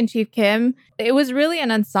definitely in Chief Kim, it was really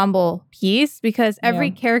an ensemble piece because every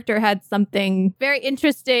Yeah. character had something very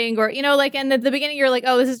interesting or, you know, like, and at the beginning you're like,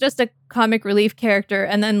 oh, this is just a comic relief character.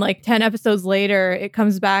 And then like 10 episodes later, it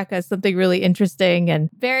comes back as something really interesting and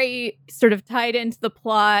very sort of tied into the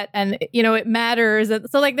plot and, you know, it matters. And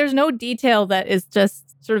so like there's no detail that is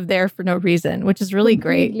just sort of there for no reason, which is really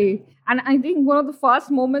great. Completely. And I think one of the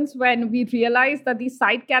first moments when we realize that these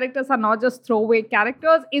side characters are not just throwaway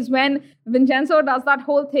characters is when Vincenzo does that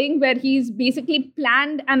whole thing where he's basically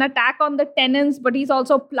planned an attack on the tenants, but he's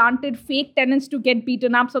also planted fake tenants to get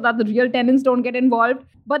beaten up so that the real tenants don't get involved.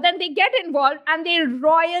 But then they get involved and they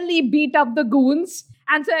royally beat up the goons.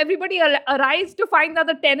 And so everybody arrives to find that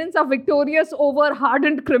the tenants are victorious over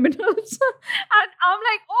hardened criminals. And I'm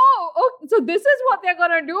like, oh, so this is what they're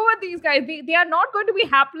going to do with these guys. They are not going to be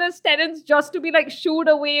hapless tenants just to be like shooed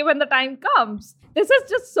away when the time comes. This is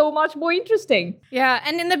just so much more interesting. Yeah.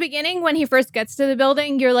 And in the beginning, when he first gets to the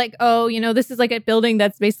building, you're like, oh, you know, this is like a building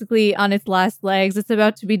that's basically on its last legs. It's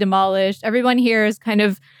about to be demolished. Everyone here is kind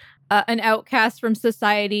of an outcast from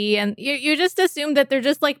society. And you just assume that they're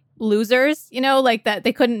just like losers, you know, like that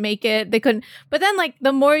they couldn't make it. They couldn't. But then like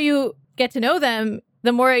the more you get to know them,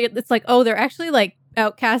 the more it's like, oh, they're actually like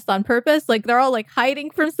outcast on purpose. Like they're all like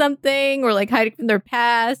hiding from something or like hiding from their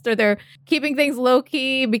past or they're keeping things low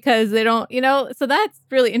key because they don't, you know, so that's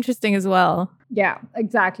really interesting as well. Yeah,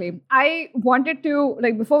 exactly. I wanted to,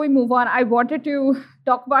 like, before we move on, I wanted to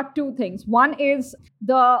talk about two things. One is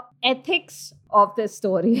the ethics of this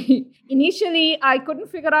story. Initially, I couldn't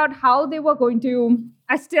figure out how they were going to,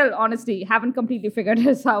 I still honestly haven't completely figured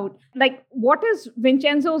this out. Like, what is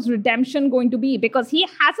Vincenzo's redemption going to be? Because he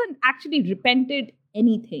hasn't actually repented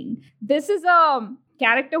anything. This is a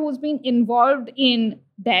character who's been involved in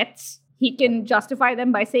deaths. He can justify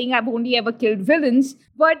them by saying, I've only ever killed villains,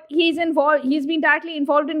 but he's been directly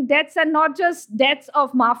involved in deaths and not just deaths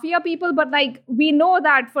of mafia people, but like we know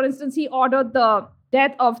that, for instance, he ordered the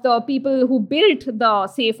death of the people who built the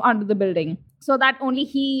safe under the building so that only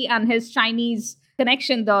he and his Chinese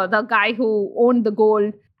connection, the guy who owned the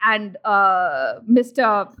gold and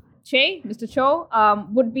Mr. Cho,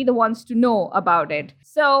 would be the ones to know about it.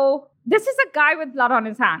 So this is a guy with blood on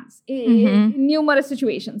his hands in numerous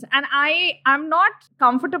situations. And I'm not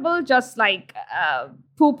comfortable just like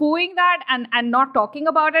poo-pooing that and not talking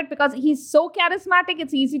about it because he's so charismatic.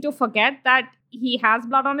 It's easy to forget that he has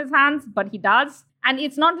blood on his hands, but he does. And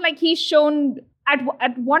it's not like he's shown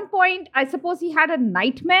at one point, I suppose he had a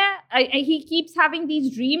nightmare. He keeps having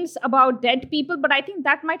these dreams about dead people, but I think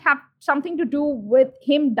that might have something to do with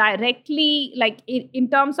him directly, like in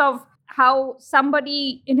terms of how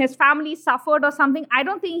somebody in his family suffered or something. I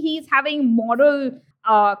don't think he's having moral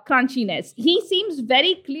crunchiness. He seems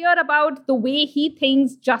very clear about the way he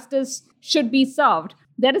thinks justice should be served.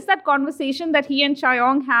 There is that conversation that he and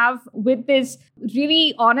Chaeyoung have with this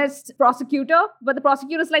really honest prosecutor, but the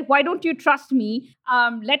prosecutor is like, why don't you trust me?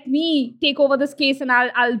 Let me take over this case and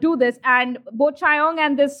I'll do this. And both Chaeyoung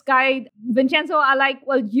and this guy, Vincenzo, are like,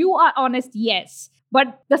 well, you are honest, yes,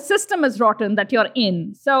 but the system is rotten that you're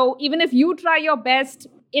in. So even if you try your best,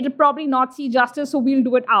 it'll probably not see justice, so we'll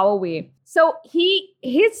do it our way. So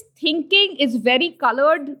his thinking is very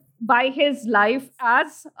colored by his life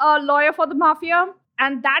as a lawyer for the mafia.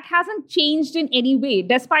 And that hasn't changed in any way,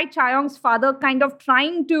 despite Chaeyoung's father kind of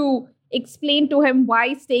trying to explain to him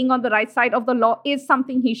why staying on the right side of the law is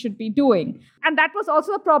something he should be doing. And that was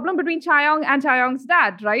also a problem between Chaeyoung and Chaeyoung's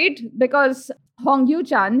dad, right? Because Hong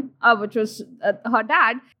Yoo-chan, which was her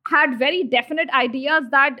dad, had very definite ideas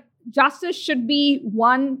that justice should be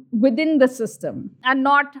won within the system and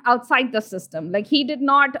not outside the system. Like, he did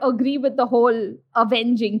not agree with the whole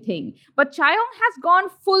avenging thing. But Chaeyoung has gone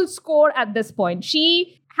full score at this point.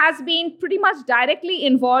 She has been pretty much directly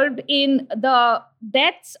involved in the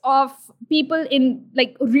deaths of people in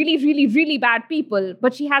like really, really, really bad people.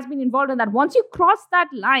 But she has been involved in that. Once you cross that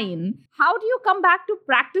line, how do you come back to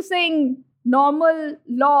practicing normal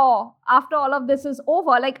law after all of this is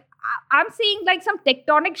over? Like, I'm seeing like some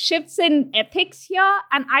tectonic shifts in ethics here,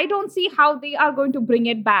 and I don't see how they are going to bring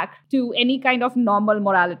it back to any kind of normal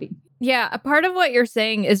morality. Yeah, a part of what you're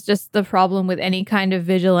saying is just the problem with any kind of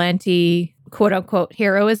vigilante, quote unquote,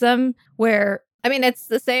 heroism, where, I mean, it's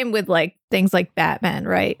the same with like things like Batman,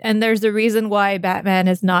 right? And there's a reason why Batman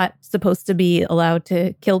is not supposed to be allowed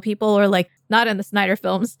to kill people or like not in the Snyder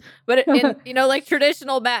films, but in, like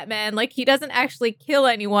traditional Batman, like he doesn't actually kill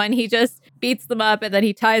anyone. He just beats them up and then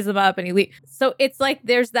he ties them up and he leaves. So it's like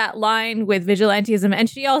there's that line with vigilantism. And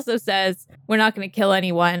she also says, we're not going to kill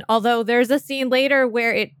anyone. Although there's a scene later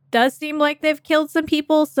where it does seem like they've killed some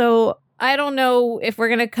people. So I don't know if we're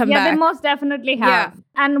going to come back. Yeah, they most definitely have.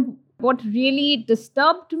 Yeah. And what really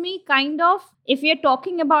disturbed me, kind of, if you're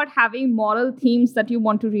talking about having moral themes that you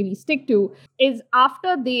want to really stick to, is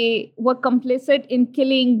after they were complicit in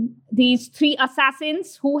killing these 3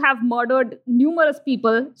 assassins who have murdered numerous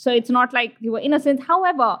people. So it's not like they were innocent.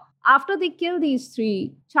 However, after they kill these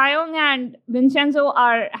 3, Chaeyoung and Vincenzo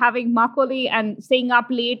are having makgeolli and staying up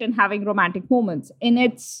late and having romantic moments. And they're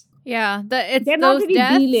not those really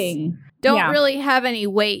deaths dealing. Don't really have any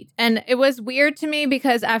weight. And it was weird to me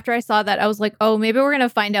because after I saw that, I was like, oh, maybe we're going to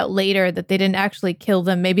find out later that they didn't actually kill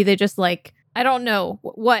them. Maybe they just like, I don't know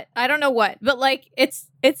what, but like,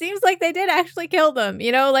 it seems like they did actually kill them,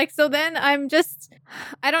 like, so then I'm just,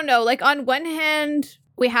 I don't know, like on one hand,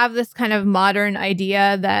 we have this kind of modern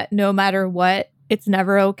idea that no matter what, it's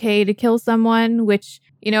never okay to kill someone, which,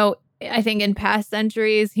 I think in past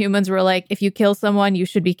centuries, humans were like, if you kill someone, you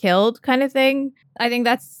should be killed kind of thing. I think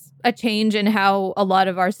that's a change in how a lot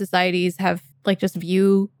of our societies have like just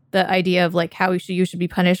view the idea of like how you should be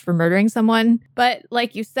punished for murdering someone. But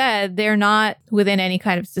like you said, they're not within any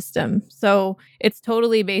kind of system. So it's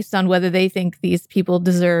totally based on whether they think these people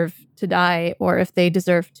deserve to die or if they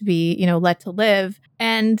deserve to be, let to live.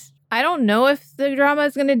 And I don't know if the drama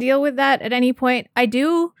is going to deal with that at any point. I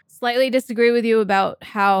do slightly disagree with you about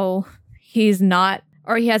how he's not,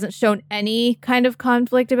 or he hasn't shown any kind of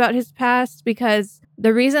conflict about his past, because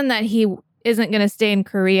the reason that he isn't going to stay in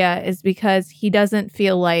Korea is because he doesn't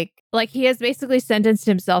feel like he has basically sentenced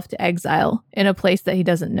himself to exile in a place that he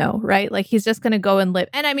doesn't know, right? Like he's just going to go and live.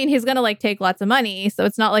 And I mean, he's going to like take lots of money. So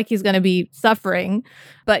it's not like he's going to be suffering,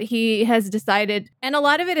 but he has decided, and a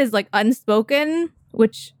lot of it is like unspoken,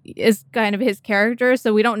 which is kind of his character.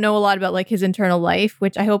 So we don't know a lot about like his internal life,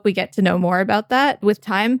 which I hope we get to know more about that with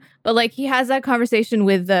time. But like he has that conversation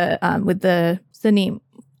with the Sanim,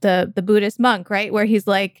 the Buddhist monk, right? Where he's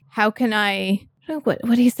like, how can I don't know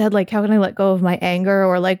what he said, like, how can I let go of my anger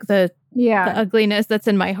or like the ugliness that's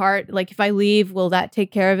in my heart? Like, if I leave, will that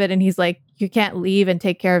take care of it? And he's like, you can't leave and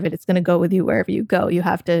take care of it. It's going to go with you wherever you go. You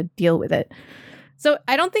have to deal with it. So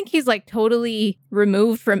I don't think he's like totally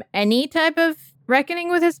removed from any type of reckoning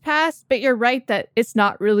with his past, but you're right that it's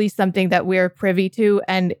not really something that we're privy to,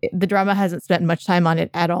 and the drama hasn't spent much time on it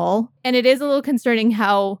at all. And it is a little concerning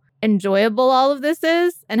how enjoyable all of this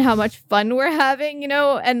is and how much fun we're having,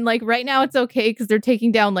 and like right now it's okay because they're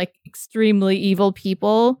taking down like extremely evil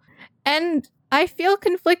people. And I feel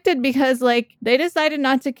conflicted because like they decided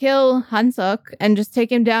not to kill Han-suk and just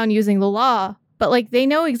take him down using the law, but like they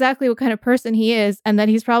know exactly what kind of person he is and that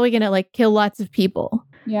he's probably gonna like kill lots of people.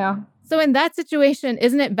 Yeah. So in that situation,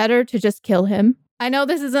 isn't it better to just kill him? I know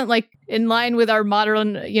this isn't like in line with our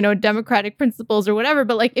modern, democratic principles or whatever,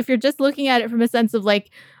 but like if you're just looking at it from a sense of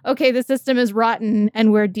like, okay, the system is rotten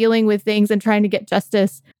and we're dealing with things and trying to get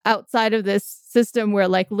justice outside of this system where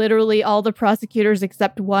like literally all the prosecutors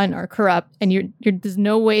except one are corrupt, and you're there's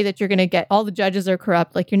no way that you're going to get, all the judges are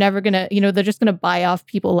corrupt. Like you're never going to, they're just going to buy off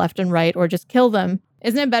people left and right or just kill them.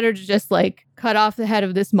 Isn't it better to just like cut off the head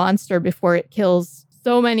of this monster before it kills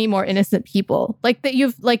so many more innocent people? Like that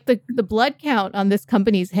you've like the blood count on this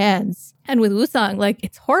company's hands. And with Woo-sung, like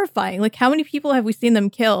it's horrifying. Like how many people have we seen them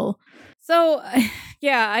kill? So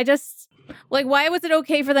yeah, I just like, why was it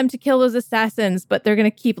okay for them to kill those assassins, but they're going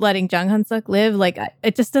to keep letting Jung Han-suk live? Like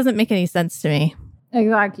it just doesn't make any sense to me.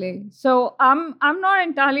 Exactly. So I'm not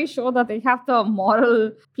entirely sure that they have the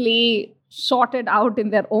moral play sorted out in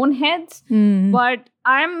their own heads, but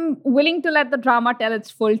I'm willing to let the drama tell its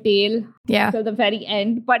full tale till the very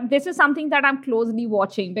end. But this is something that I'm closely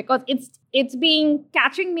watching because it's been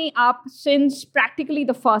catching me up since practically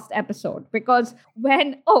the first episode. Because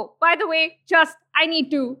by the way,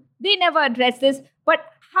 they never address this, but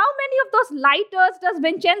how many of those lighters does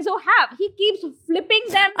Vincenzo have? He keeps flipping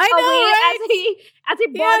them away right? as he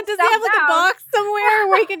burns does he have like a box somewhere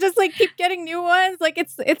where he can just like keep getting new ones? Like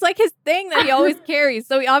it's like his thing that he always carries.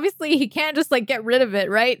 So he can't just like get rid of it,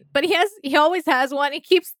 right? But he always has one. He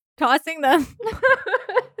keeps tossing them.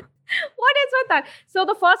 What is with that? So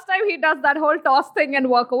the first time he does that whole toss thing and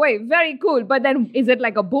walk away, very cool. But then is it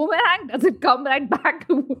like a boomerang? Does it come right back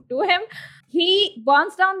to him? he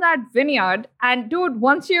burns down that vineyard. And dude,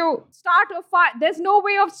 once you start a fire, there's no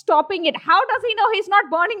way of stopping it. How does he know he's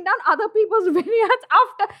not burning down other people's vineyards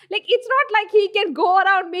after? Like, it's not like he can go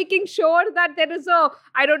around making sure that there is a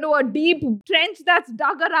deep trench that's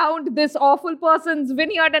dug around this awful person's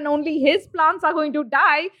vineyard and only his plants are going to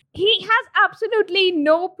die. He has absolutely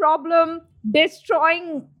no problem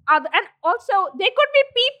destroying other, and also there could be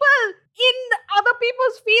people in other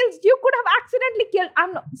people's fields you could have accidentally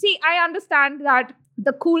killed. I understand that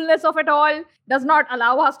the coolness of it all does not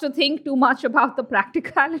allow us to think too much about the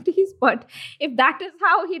practicalities, but if that is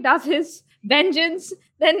how he does his vengeance,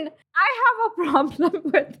 then I have a problem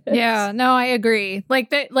with it. Yeah, no, I agree. Like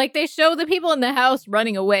they show the people in the house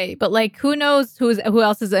running away, but like who knows who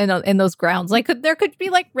else is in those grounds? Like there could be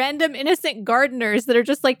like random innocent gardeners that are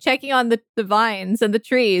just like checking on the vines and the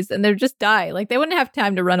trees, and they'll just die. Like they wouldn't have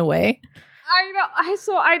time to run away. I know.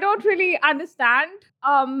 So I don't really understand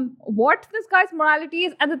what this guy's morality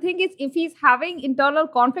is. And the thing is, if he's having internal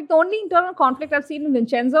conflict, the only internal conflict I've seen in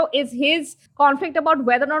Vincenzo is his conflict about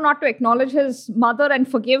whether or not to acknowledge his mother and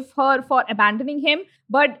forgive her for abandoning him.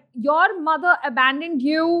 But your mother abandoned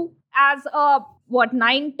you as a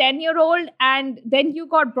 9-10-year-old, and then you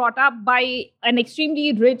got brought up by an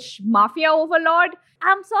extremely rich mafia overlord.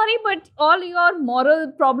 I'm sorry, but all your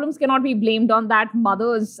moral problems cannot be blamed on that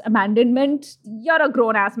mother's abandonment. You're a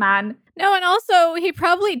grown-ass man. No, and also, he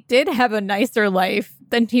probably did have a nicer life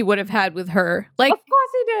than he would have had with her. Like, of course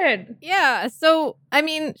he did. Yeah, so, I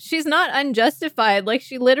mean, she's not unjustified. Like,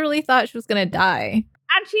 she literally thought she was going to die.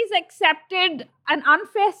 And she's accepted an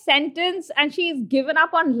unfair sentence and she's given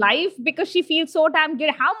up on life because she feels so damn good.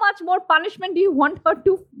 How much more punishment do you want her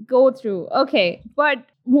to go through? Okay, but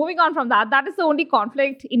moving on from that is the only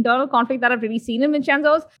internal conflict that I've really seen in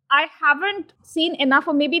Vincenzo's. I haven't seen enough,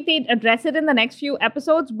 or maybe they'd address it in the next few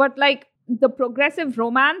episodes, but like the progressive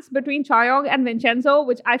romance between Chaeyoung and Vincenzo,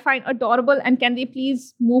 which I find adorable, and can they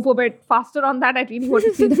please move a bit faster on that? I really want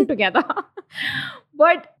to see them together.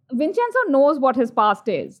 But Vincenzo knows what his past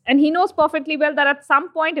is, and he knows perfectly well that at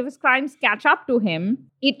some point, if his crimes catch up to him,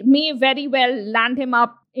 it may very well land him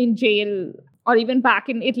up in jail or even back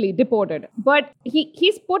in Italy, deported. But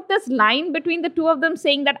he's put this line between the two of them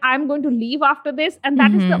saying that I'm going to leave after this, and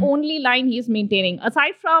that is the only line he's maintaining.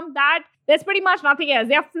 Aside from that, there's pretty much nothing else.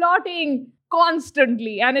 They're flirting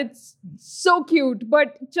constantly, and it's so cute,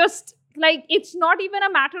 but just like, it's not even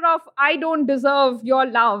a matter of I don't deserve your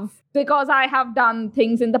love because I have done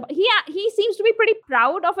things in the... He seems to be pretty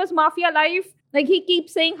proud of his mafia life. Like, he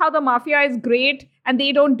keeps saying how the mafia is great and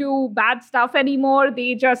they don't do bad stuff anymore.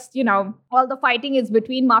 They just, all the fighting is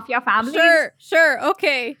between mafia families. Sure.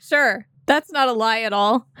 Okay, sure. That's not a lie at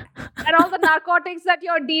all. And all the narcotics that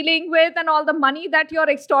you're dealing with and all the money that you're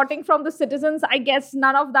extorting from the citizens, I guess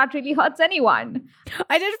none of that really hurts anyone.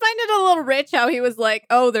 I did find it a little rich how he was like,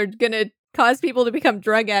 oh, they're going to cause people to become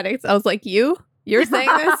drug addicts. I was like, you're saying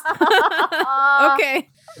this? Okay.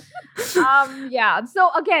 Yeah. So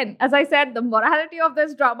again, as I said, the morality of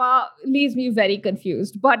this drama leaves me very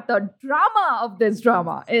confused. But the drama of this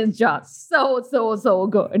drama is just so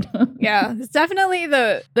good. Yeah, it's definitely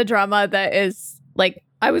the drama that is like,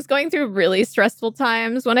 I was going through really stressful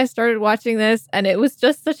times when I started watching this, and it was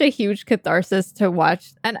just such a huge catharsis to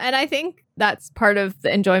watch. And I think that's part of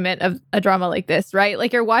the enjoyment of a drama like this, right?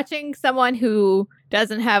 Like, you're watching someone who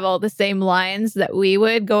doesn't have all the same lines that we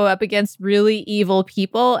would go up against really evil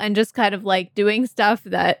people and just kind of like doing stuff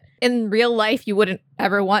that in real life you wouldn't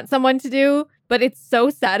ever want someone to do. But it's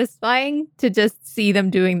so satisfying to just see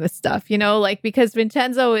them doing this stuff, like, because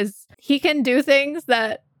Vincenzo he can do things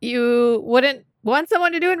that you wouldn't want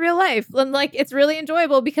someone to do in real life. And like, it's really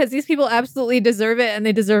enjoyable because these people absolutely deserve it and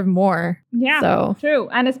they deserve more. Yeah, so true.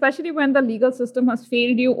 And especially when the legal system has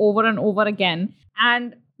failed you over and over again.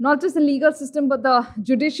 And not just the legal system, but the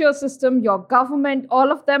judicial system, your government,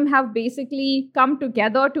 all of them have basically come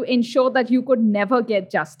together to ensure that you could never get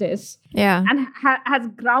justice. Yeah. And has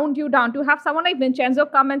ground you down. To have someone like Vincenzo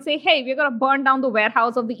come and say, hey, we're going to burn down the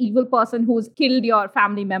warehouse of the evil person who's killed your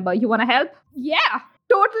family member. You want to help? Yeah,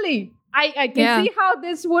 totally. I can see how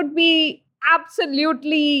this would be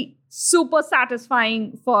absolutely super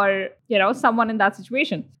satisfying for, someone in that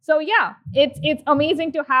situation. So yeah, it's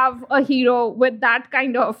amazing to have a hero with that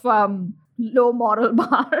kind of low moral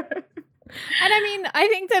bar. And I mean, I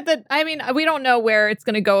think that we don't know where it's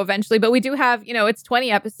going to go eventually, but we do have, it's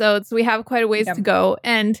 20 episodes, so we have quite a ways to go.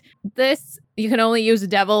 And this, you can only use a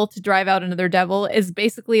devil to drive out another devil, is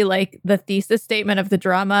basically like the thesis statement of the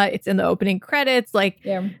drama. It's in the opening credits. Like,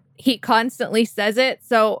 he constantly says it.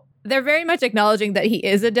 So they're very much acknowledging that he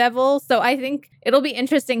is a devil. So I think it'll be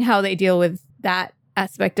interesting how they deal with that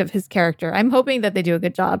aspect of his character. I'm hoping that they do a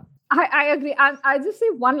good job. I agree. And I just say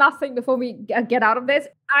one last thing before we get out of this.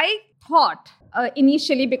 I thought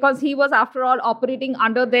initially, because he was, after all, operating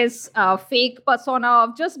under this fake persona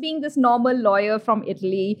of just being this normal lawyer from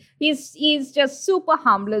Italy. He's just super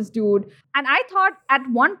harmless dude. And I thought at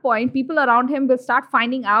one point people around him will start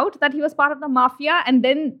finding out that he was part of the mafia. And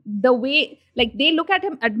then the way, like, they look at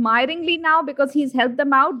him admiringly now because he's helped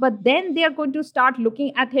them out. But then they're going to start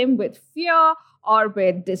looking at him with fear or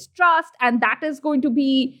with distrust. And that is going to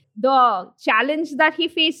be the challenge that he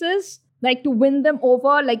faces. Like, to win them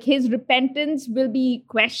over, like, his repentance will be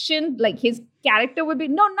questioned, like, his character will be,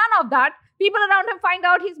 no, none of that. People around him find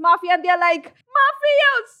out he's mafia and they're like,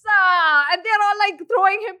 mafiosa! And they're all like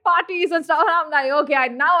throwing him parties and stuff. And I'm like,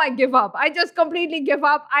 okay, now I give up. I just completely give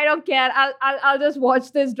up. I don't care. I'll just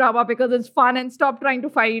watch this drama because it's fun and stop trying to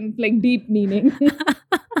find like deep meaning.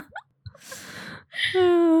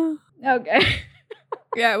 Okay.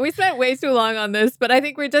 Yeah, we spent way too long on this, but I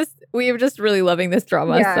think we're just really loving this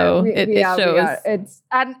drama. Yeah, so it shows. It's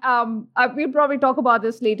we'll probably talk about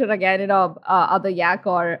this later again in a other yak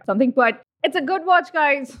or something. But it's a good watch,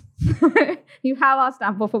 guys. You have our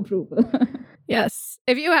stamp of approval. Yes.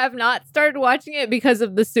 If you have not started watching it because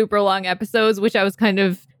of the super long episodes, which I was kind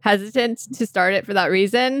of hesitant to start it for that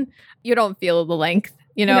reason, you don't feel the length.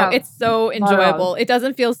 You know, it's so enjoyable. It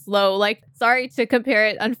doesn't feel slow. Like, sorry to compare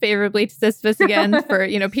it unfavorably to Sisyphus again for,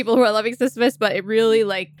 people who are loving Sisyphus, but it really,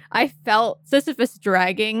 like, I felt Sisyphus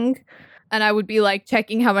dragging and I would be like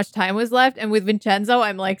checking how much time was left. And with Vincenzo,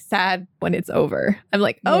 I'm like sad when it's over. I'm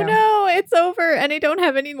like, oh no, it's over. And I don't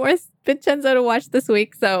have any more Vincenzo to watch this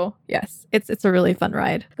week. So yes, it's a really fun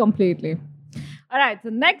ride. Completely. All right. So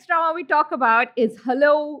next drama we talk about is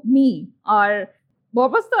Hello Me, or what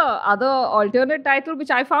was the other alternate title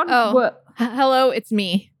which I found? Hello, It's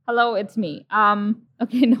Me. Hello, It's Me.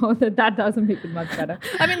 Okay, no, that doesn't make it much better.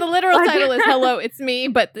 I mean, the literal title is Hello, It's Me,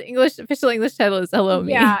 but the official English title is Hello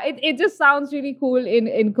Me. Yeah, it just sounds really cool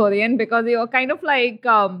in Korean because you're kind of like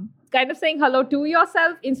saying hello to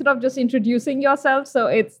yourself instead of just introducing yourself. So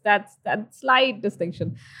it's that slight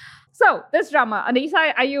distinction. So this drama,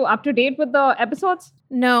 Anisa, are you up to date with the episodes?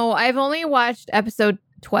 No, I've only watched episode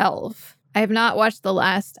 12. I have not watched the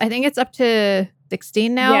last. I think it's up to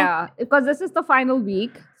 16 now. Yeah, because this is the final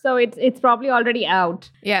week. So it's probably already out.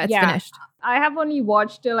 Yeah, it's finished. I have only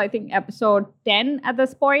watched till, I think, episode 10 at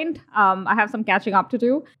this point. I have some catching up to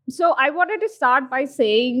do. So I wanted to start by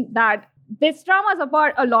saying that this drama is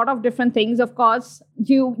about a lot of different things. Of course,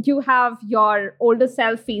 you have your older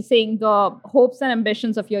self facing the hopes and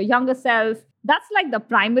ambitions of your younger self. That's like the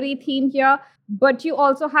primary theme here. But you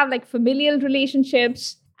also have like familial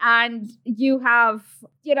relationships, and you have,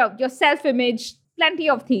 your self-image, plenty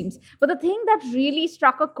of themes. But the thing that really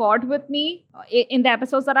struck a chord with me in the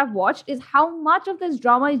episodes that I've watched is how much of this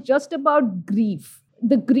drama is just about grief.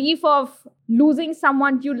 The grief of losing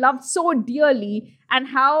someone you loved so dearly, and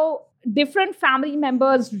how different family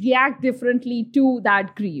members react differently to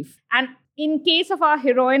that grief. And in case of our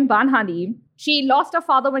heroine, Banhani, she lost her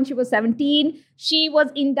father when she was 17. She was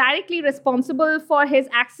indirectly responsible for his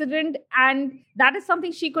accident, and that is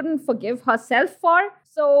something she couldn't forgive herself for.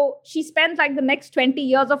 So she spent like the next 20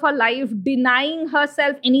 years of her life denying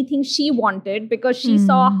herself anything she wanted because she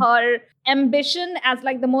saw her ambition as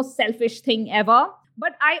like the most selfish thing ever.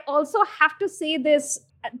 But I also have to say this,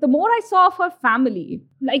 the more I saw of her family,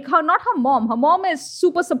 like not her mom is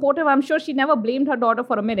super supportive. I'm sure she never blamed her daughter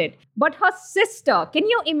for a minute. But her sister, can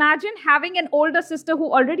you imagine having an older sister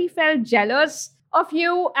who already felt jealous of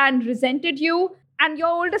you and resented you? And your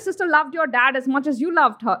older sister loved your dad as much as you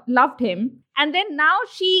loved him. And then now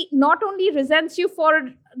she not only resents you for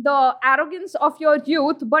the arrogance of your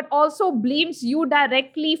youth, but also blames you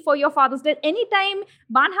directly for your father's death. Anytime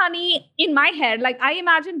Banhani, in my head, like I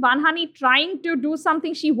imagine Banhani trying to do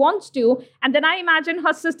something she wants to, and then I imagine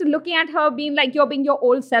her sister looking at her being like, you're being your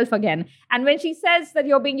old self again. And when she says that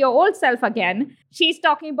you're being your old self again, she's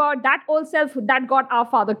talking about that old self that got our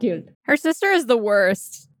father killed. Her sister is the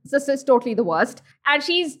worst. Sister is totally the worst. And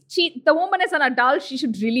the woman is an adult. She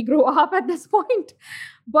should really grow up at this point.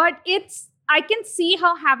 But I can see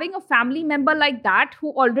how having a family member like that who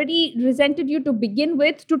already resented you to begin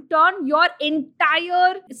with, to turn your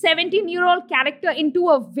entire 17-year-old character into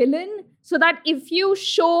a villain, so that if you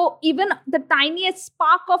show even the tiniest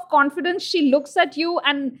spark of confidence, she looks at you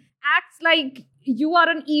and acts like you are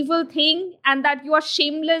an evil thing and that you are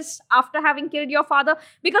shameless after having killed your father.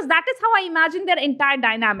 Because that is how I imagine their entire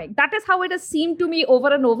dynamic. That is how it has seemed to me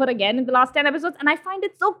over and over again in the last 10 episodes. And I find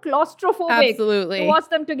it so claustrophobic to watch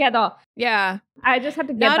them together. Yeah. I just had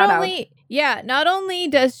to get that out. Yeah, not only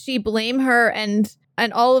does she blame her and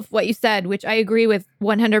all of what you said, which I agree with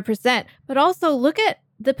 100%, but also look at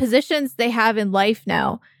the positions they have in life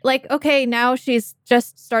now. Like, okay, now she's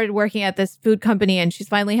just started working at this food company and she's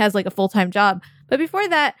finally has like a full-time job. But before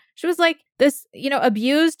that, she was like this,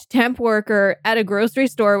 abused temp worker at a grocery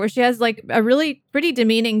store where she has like a really pretty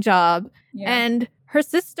demeaning job. Yeah. And her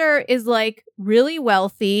sister is like really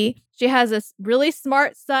wealthy. She has a really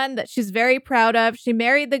smart son that she's very proud of. She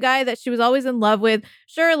married the guy that she was always in love with.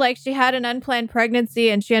 Sure, like she had an unplanned pregnancy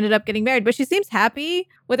and she ended up getting married, but she seems happy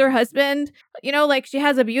with her husband. Like she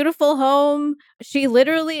has a beautiful home. She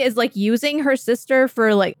literally is like using her sister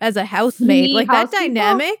for like as a housemaid. Like that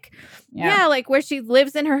dynamic. Yeah, like where she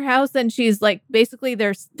lives in her house and she's like basically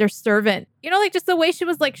their servant. Like just the way she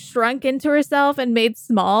was like shrunk into herself and made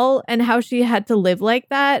small and how she had to live like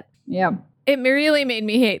that. Yeah. It really made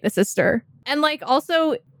me hate the sister. And like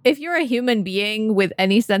also, if you're a human being with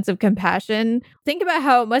any sense of compassion, think about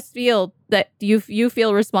how it must feel that you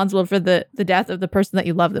feel responsible for the death of the person that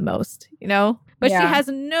you love the most, But she has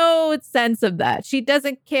no sense of that. She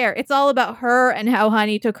doesn't care. It's all about her and how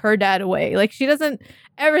Hani took her dad away. Like she doesn't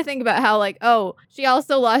ever think about how like, oh, she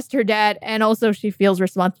also lost her dad and also she feels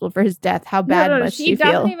responsible for his death. How bad must she feel?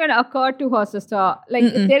 She doesn't even occur to her sister.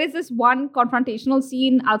 Like there is this one confrontational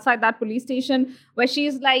scene outside that police station where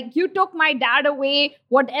she's like, you took my dad away.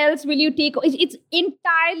 What else will you take? It's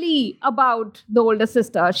entirely about the older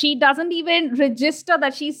sister. She doesn't even register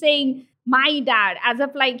that she's saying my dad, as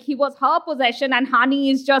if like he was her possession and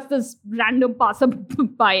Hani is just this random passerby.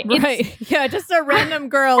 Right. Yeah, just a random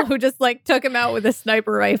girl who just like took him out with a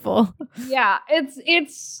sniper rifle. Yeah,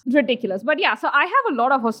 it's ridiculous. But yeah, so I have a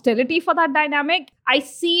lot of hostility for that dynamic. I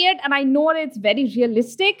see it and I know it's very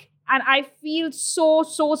realistic. And I feel so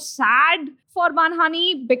sad for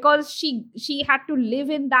Banhani because she had to live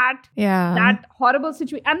in that horrible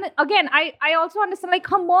situation. And again, I also understand like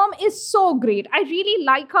her mom is so great. I really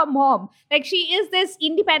like her mom. Like she is this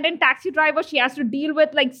independent taxi driver. She has to deal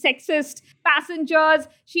with like sexist passengers.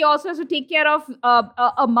 She also has to take care of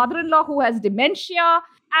a mother-in-law who has dementia.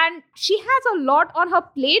 And she has a lot on her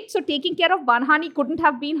plate. So taking care of Banhani couldn't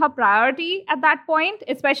have been her priority at that point,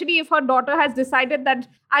 especially if her daughter has decided that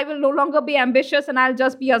I will no longer be ambitious and I'll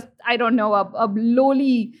just be a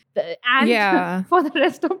lowly ant for the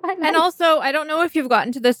rest of my life. And also, I don't know if you've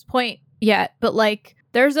gotten to this point yet, but like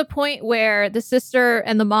there's a point where the sister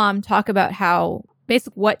and the mom talk about how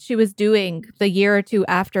basically what she was doing the year or two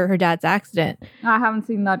after her dad's accident. I haven't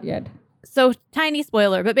seen that yet. So tiny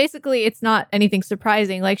spoiler, but basically it's not anything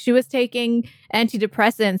surprising. Like she was taking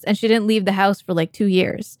antidepressants and she didn't leave the house for like 2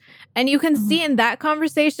 years. And you can see in that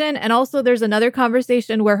conversation. And also there's another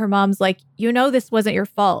conversation where her mom's like, this wasn't your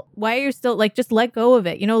fault. Why are you still like, just let go of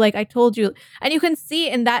it. Like I told you. And you can see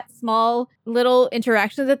in that small little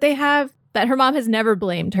interaction that they have that her mom has never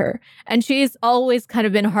blamed her. And she's always kind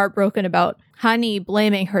of been heartbroken about Hani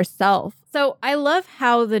blaming herself. So I love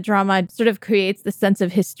how the drama sort of creates the sense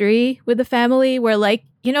of history with the family where like,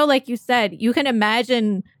 like you said, you can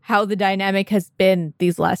imagine how the dynamic has been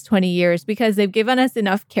these last 20 years because they've given us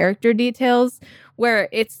enough character details where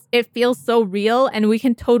it feels so real and we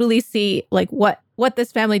can totally see like what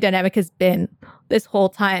this family dynamic has been this whole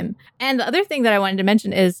time. And the other thing that I wanted to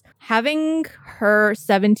mention is having her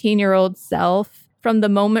 17-year-old self from the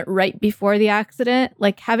moment right before the accident,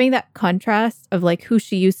 like having that contrast of like who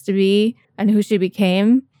she used to be and who she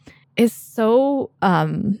became is so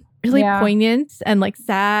really poignant and like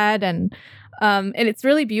sad and it's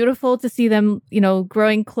really beautiful to see them,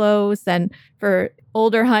 growing close and for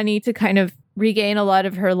older Hani to kind of regain a lot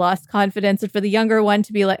of her lost confidence and for the younger one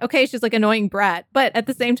to be like, okay, she's like annoying brat. But at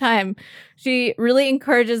the same time, she really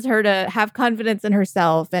encourages her to have confidence in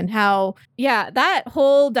herself and how, that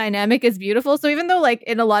whole dynamic is beautiful. So even though like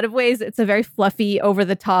in a lot of ways, it's a very fluffy, over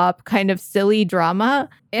the top kind of silly drama,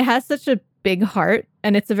 it has such a big heart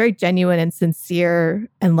and it's a very genuine and sincere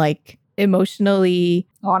and like emotionally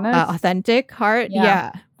honest, authentic heart.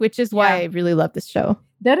 Yeah. Which is why I really love this show.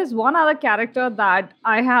 There is one other character that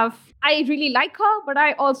I really like her, but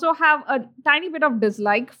I also have a tiny bit of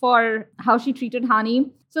dislike for how she treated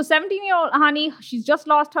Hani. So 17-year-old Hani, she's just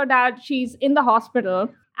lost her dad. She's in the hospital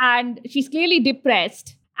and she's clearly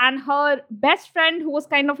depressed. And her best friend, who was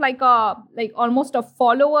kind of like almost a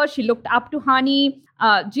follower, she looked up to Hani,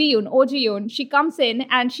 Ji-yoon, she comes in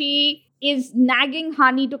and she is nagging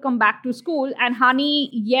Hani to come back to school. And Hani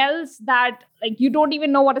yells that, like, you don't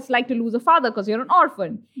even know what it's like to lose a father because you're an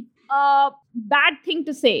orphan. Bad thing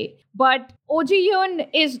to say. But Oh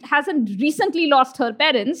Ji-yoon hasn't recently lost her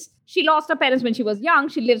parents. She lost her parents when she was young.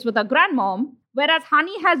 She lives with her grandmom. Whereas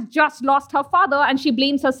Hani has just lost her father and she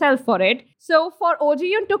blames herself for it. So for Oh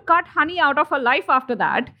Ji-yoon to cut Hani out of her life after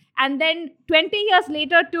that, and then 20 years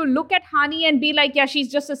later to look at Hani and be like, yeah,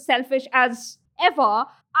 she's just as selfish as ever.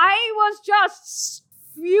 I was just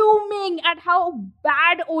fuming at how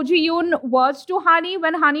bad Oh Ji-yoon was to Hani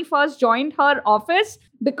when Hani first joined her office,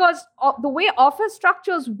 because the way office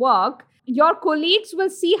structures work, your colleagues will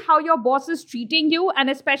see how your boss is treating you, and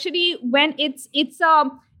especially when it's a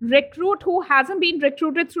recruit who hasn't been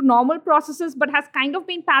recruited through normal processes but has kind of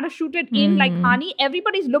been parachuted in, like Hani.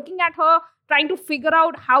 Everybody's looking at her, trying to figure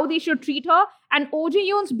out how they should treat her, and Oh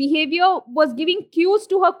Ji-yoon's behavior was giving cues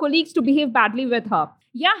to her colleagues to behave badly with her.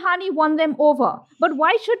 Yeah, Hani won them over. But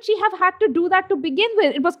why should she have had to do that to begin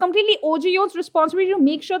with? It was completely Oh Ji-yoon's responsibility to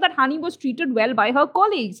make sure that Hani was treated well by her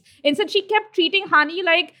colleagues. Instead, she kept treating Hani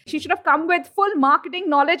like she should have come with full marketing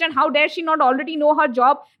knowledge, and how dare she not already know her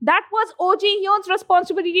job. That was Oh Ji-yoon's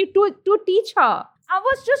responsibility to teach her. I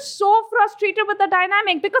was just so frustrated with the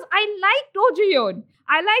dynamic because I liked Oh Ji-yoon.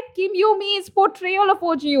 I like Kim Yoo-mi's portrayal of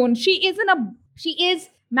Oh Ji-yoon. She is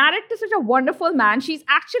married to such a wonderful man. She's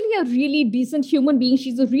actually a really decent human being.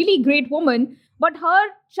 She's a really great woman. But her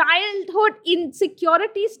childhood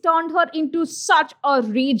insecurities turned her into such a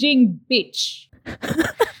raging bitch.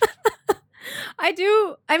 I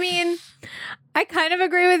kind of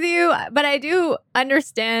agree with you, but I do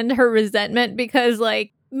understand her resentment because,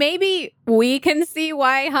 like, maybe we can see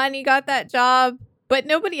why Hani got that job, but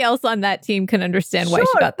nobody else on that team can understand why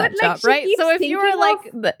she got that job, right? So if you were like,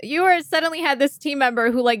 you were suddenly had this team member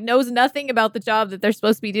who like knows nothing about the job that they're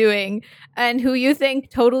supposed to be doing and who you think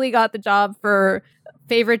totally got the job for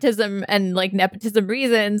favoritism and like nepotism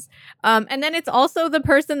reasons. And then it's also the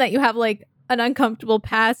person that you have like an uncomfortable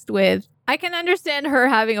past with. I can understand her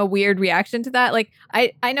having a weird reaction to that. Like,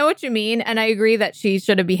 I know what you mean, and I agree that she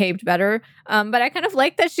should have behaved better. But I kind of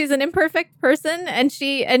like that she's an imperfect person, and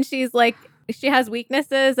she's like, she has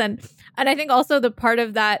weaknesses, and I think also the part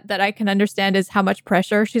of that I can understand is how much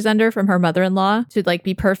pressure she's under from her mother-in-law to like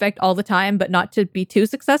be perfect all the time, but not to be too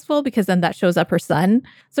successful, because then that shows up her son.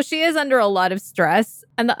 So she is under a lot of stress.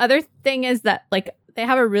 And the other thing is that like they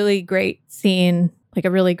have a really great scene, like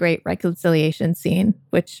a really great reconciliation scene,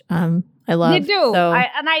 which I love. They do.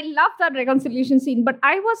 And I love that reconciliation scene. But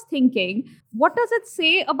I was thinking, what does it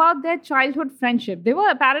say about their childhood friendship? They were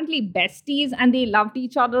apparently besties and they loved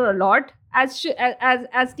each other a lot as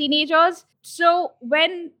teenagers. So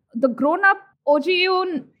when the grown-up Oh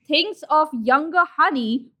Ji-yoon thinks of younger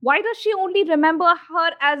Hani, why does she only remember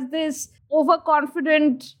her as this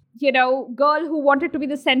overconfident, girl who wanted to be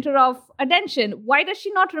the center of attention? Why does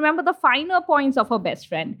she not remember the finer points of her best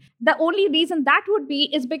friend? The only reason that would be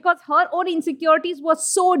is because her own insecurities were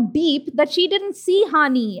so deep that she didn't see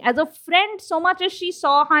Hani as a friend so much as she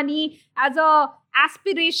saw Hani as a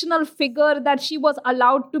aspirational figure that she was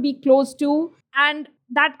allowed to be close to, and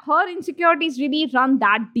that her insecurities really run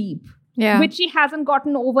that deep. Yeah. Which she hasn't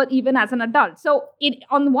gotten over even as an adult. So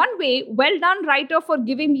on one way, well done, writer, for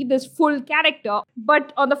giving me this full character.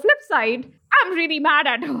 But on the flip side, I'm really mad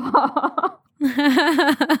at her.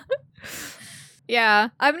 Yeah,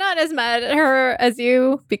 I'm not as mad at her as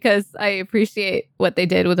you because I appreciate what they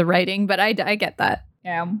did with the writing, but I get that.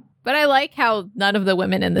 Yeah. But I like how none of the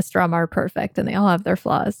women in this drama are perfect and they all have their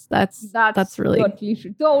flaws. That's really totally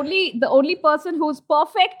true. The only person who's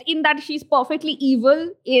perfect in that she's perfectly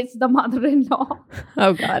evil is the mother-in-law.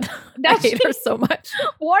 Oh God. I hate her so much.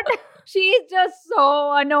 What? She's just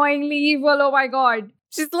so annoyingly evil. Oh my God.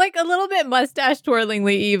 She's like a little bit mustache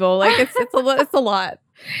twirlingly evil. Like it's a lot.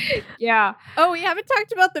 Yeah. Oh, we haven't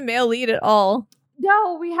talked about the male lead at all.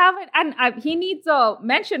 No, we haven't. And he needs a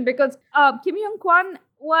mention because Kim Young-kwan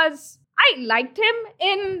I liked him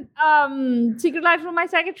in Secret Life of My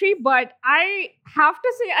Secretary, but I have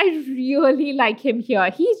to say I really like him here.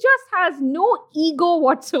 He just has no ego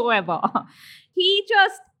whatsoever. He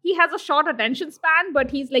has a short attention span,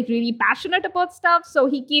 but he's like really passionate about stuff. So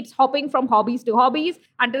he keeps hopping from hobbies to hobbies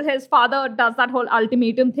until his father does that whole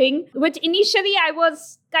ultimatum thing, which initially I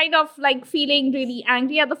was kind of like feeling really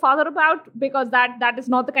angry at the father about, because that is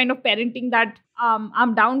not the kind of parenting that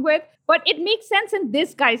I'm down with. But it makes sense in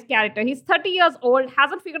this guy's character. He's 30 years old,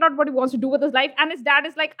 hasn't figured out what he wants to do with his life. And his dad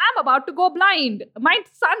is like, I'm about to go blind. My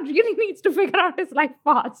son really needs to figure out his life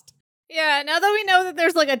fast. Yeah, now that we know that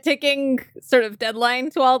there's like a ticking sort of deadline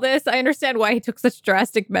to all this, I understand why he took such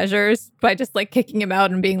drastic measures by just like kicking him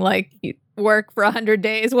out and being like, work for 100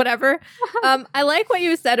 days, whatever. I like what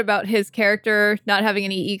you said about his character not having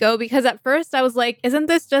any ego, because at first I was like, isn't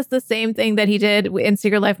this just the same thing that he did in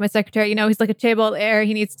Secret Life of My Secretary? He's like a chaebol heir.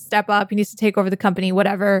 He needs to step up. He needs to take over the company,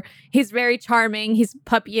 whatever. He's very charming. He's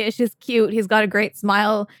puppyish. He's cute. He's got a great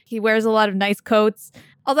smile. He wears a lot of nice coats.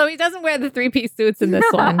 Although he doesn't wear the 3-piece suits in this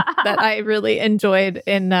one that I really enjoyed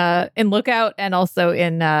in Lookout and also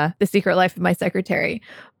in The Secret Life of My Secretary.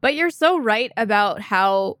 But you're so right about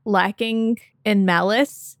how lacking in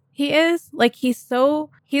malice he is. Like, he's a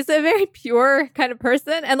very pure kind of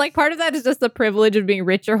person. And like, part of that is just the privilege of being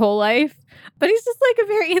rich your whole life. But he's just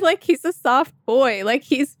like he's a soft boy. Like,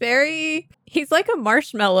 he's like a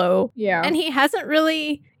marshmallow. Yeah. And he hasn't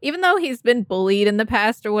really, even though he's been bullied in the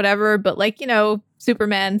past or whatever, but like,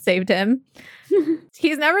 Superman saved him.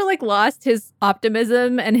 He's never like lost his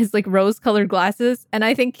optimism and his like rose-colored glasses. And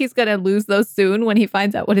I think he's going to lose those soon when he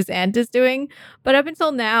finds out what his aunt is doing. But up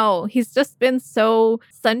until now, he's just been so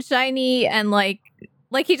sunshiny and like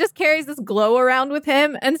he just carries this glow around with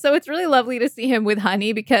him. And so it's really lovely to see him with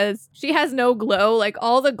Honey because she has no glow. Like,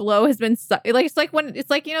 all the glow has been it's like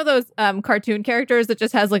those cartoon characters that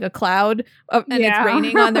just has like a cloud and it's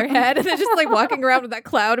raining on their head and they're just like walking around with that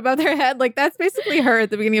cloud above their head. Like, that's basically her at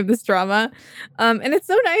the beginning of this drama. And it's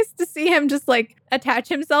so nice to see him just like attach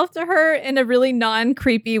himself to her in a really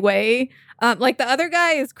non-creepy way. Like, the other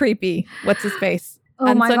guy is creepy. What's his face?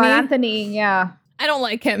 Oh my God, Anthony. Yeah. I don't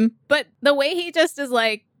like him, but the way he just is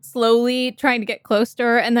like slowly trying to get close to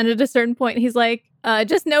her. And then at a certain point, he's like,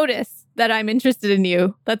 just notice that I'm interested in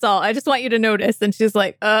you. That's all. I just want you to notice. And she's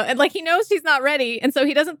like, and like, he knows she's not ready. And so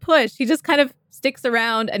he doesn't push. He just kind of sticks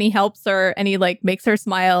around and he helps her and he like makes her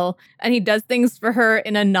smile and he does things for her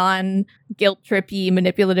in a non-guilt trippy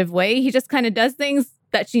manipulative way. He just kind of does things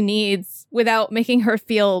that she needs without making her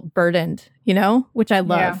feel burdened, which I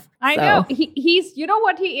love. Yeah. I know. He's, you know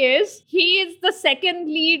what he is? He is the second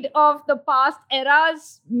lead of the past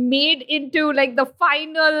eras made into like the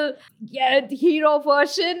final hero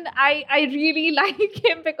version. I really like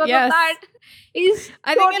him because of that.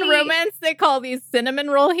 I think in romance, they call these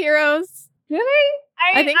cinnamon roll heroes. Really?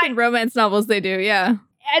 I think in romance novels they do, yeah.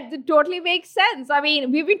 It totally makes sense. I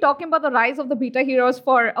mean, we've been talking about the rise of the beta heroes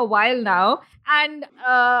for a while now, and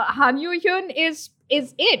Han Yoo-hyun is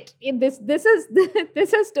it. This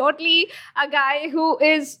is totally a guy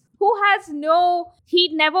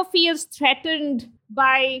he never feels threatened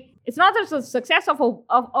by. It's not just the success of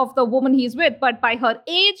the woman he's with, but by her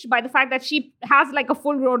age, by the fact that she has like a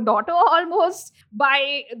full-grown daughter almost,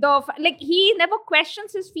 by he never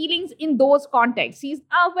questions his feelings in those contexts. He's,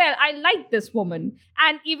 I like this woman.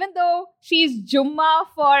 And even though she's Jumma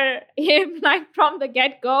for him, like from the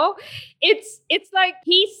get-go, it's like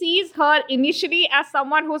he sees her initially as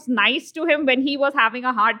someone who's nice to him when he was having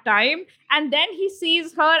a hard time. And then he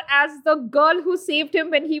sees her as the girl who saved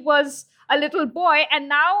him when he was a little boy, and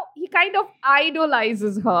now he kind of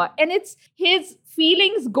idolizes her, and it's his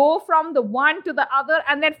feelings go from the one to the other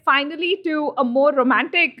and then finally to a more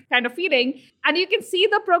romantic kind of feeling, and you can see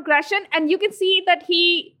the progression and you can see that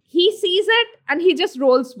he sees it and he just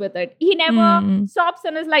rolls with it. He never stops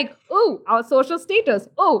and is like, oh, our social status,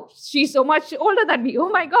 oh, she's so much older than me, oh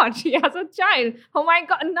my God, she has a child, oh my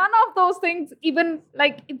God. None of those things even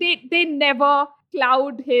like they never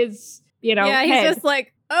cloud his he's head. Just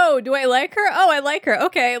like, oh, do I like her? Oh, I like her.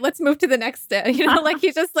 Okay, let's move to the next step. Like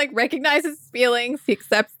he just like recognizes feelings, he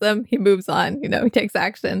accepts them, he moves on, he takes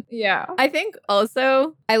action. Yeah. I think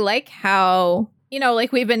also I like how,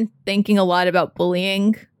 like we've been thinking a lot about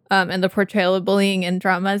bullying and the portrayal of bullying in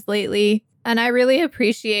dramas lately. And I really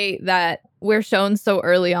appreciate that we're shown so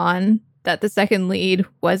early on that the second lead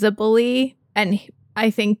was a bully. And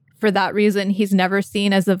I think for that reason, he's never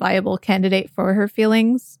seen as a viable candidate for her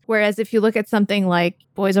feelings. Whereas if you look at something like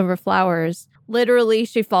Boys Over Flowers, literally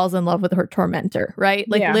she falls in love with her tormentor, right?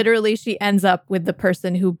 Like literally she ends up with the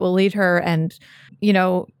person who bullied her and,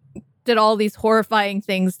 did all these horrifying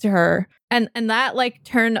things to her. And that like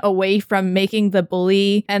turn away from making the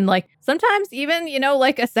bully and like sometimes even,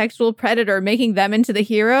 like a sexual predator, making them into the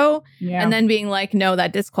hero and then being like, no,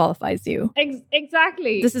 that disqualifies you.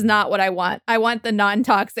 Exactly. This is not what I want. I want the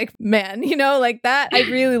non-toxic man, like that. I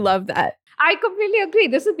really love that. I completely agree.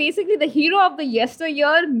 This is basically the hero of the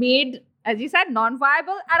yesteryear made, as you said,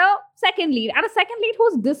 non-viable and a second lead. And a second lead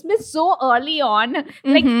who's dismissed so early on.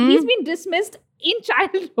 Like he's been dismissed in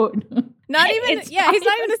childhood. He's not even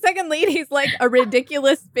a second lead. He's like a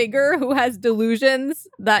ridiculous figure who has delusions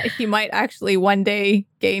that he might actually one day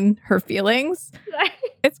gain her feelings. Right.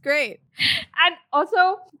 It's great. And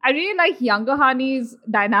also, I really like younger Hani's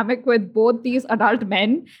dynamic with both these adult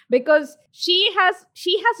men because she has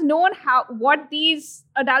known what these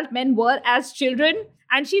adult men were as children,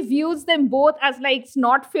 and she views them both as like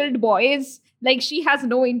snot-filled boys. Like she has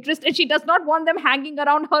no interest and she does not want them hanging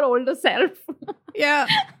around her older self. Yeah,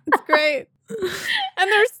 it's great.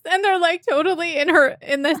 And they're like totally in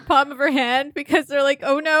the palm of her hand because they're like,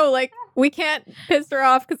 oh no, like we can't piss her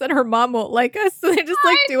off because then her mom won't like us. So they just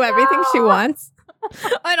like do everything she wants.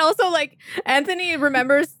 And also like Anthony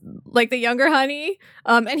remembers like the younger Honey.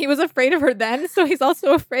 And he was afraid of her then, so he's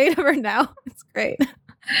also afraid of her now. It's great.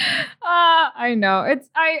 I know.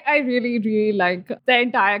 I really, really like the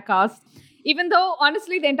entire cast. Even though,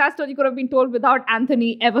 honestly, the entire story could have been told without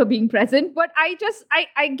Anthony ever being present. But I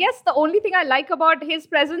guess the only thing I like about his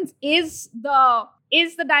presence is the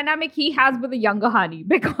dynamic he has with the younger Honey.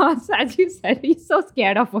 Because, as you said, he's so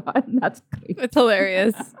scared of her. And that's great. It's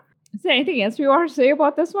hilarious. Is there anything else we want to say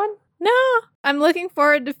about this one? No, I'm looking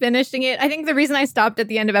forward to finishing it. I think the reason I stopped at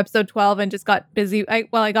the end of episode 12 and just got busy,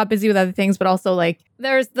 I got busy with other things, but also like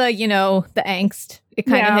there's the angst. It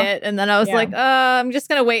kind of hit. And then I was like, I'm just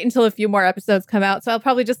going to wait until a few more episodes come out. So I'll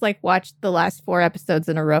probably just like watch the last 4 episodes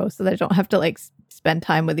in a row so that I don't have to like spend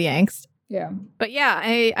time with the angst. Yeah. But yeah,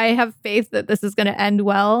 I have faith that this is going to end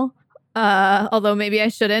well. Although maybe I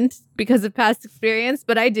shouldn't because of past experience,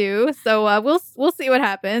 but I do. So we'll see what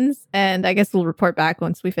happens, and I guess we'll report back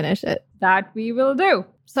once we finish it. That we will do.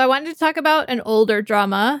 So I wanted to talk about an older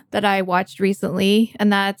drama that I watched recently,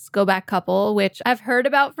 and that's Go Back Couple, which I've heard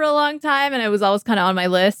about for a long time, and it was always kind of on my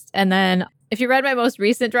list. And then if you read my most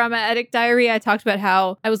recent Drama Addict Diary, I talked about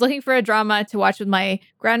how I was looking for a drama to watch with my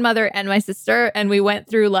grandmother and my sister, and we went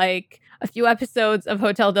through like a few episodes of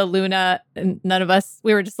Hotel Del Luna, and none of us,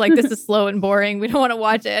 we were just like, this is slow and boring. We don't want to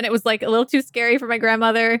watch it. And it was like a little too scary for my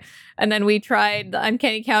grandmother. And then we tried the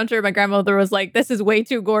Uncanny Counter. My grandmother was like, this is way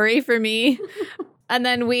too gory for me. And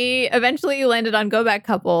then we eventually landed on Go Back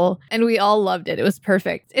Couple, and we all loved it. It was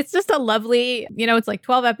perfect. It's just a lovely, it's like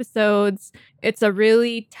 12 episodes. It's a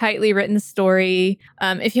really tightly written story.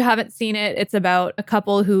 If you haven't seen it, it's about a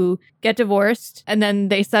couple who get divorced, and then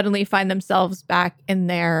they suddenly find themselves back in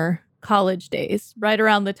their college days, right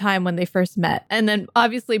around the time when they first met. And then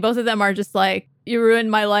obviously both of them are just like, you ruined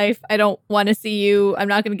my life. I don't want to see you. I'm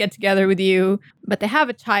not going to get together with you. But they have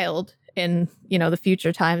a child in, the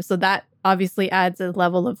future time. So that obviously adds a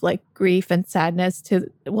level of like grief and sadness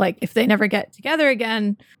to like, if they never get together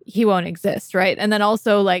again, he won't exist. Right. And then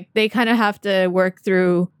also like they kind of have to work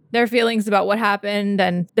through their feelings about what happened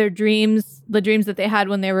and their dreams, the dreams that they had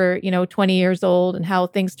when they were, 20 years old, and how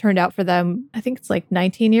things turned out for them. I think it's like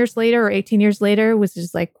 19 years later or 18 years later, which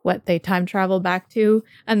is like what they time travel back to.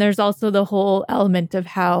 And there's also the whole element of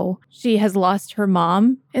how she has lost her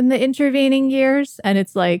mom in the intervening years. And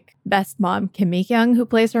it's like best mom, Kim Mi-kyung, who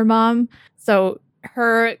plays her mom. So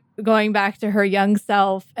her going back to her young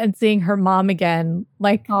self and seeing her mom again,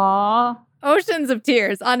 like, aww. Oceans of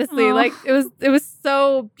tears, honestly. Aww. Like it was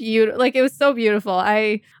so beautiful. Like it was so beautiful.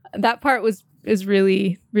 That part is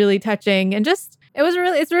really, really touching, and just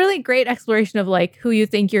it's a really great exploration of like who you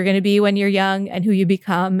think you're going to be when you're young and who you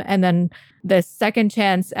become, and then the second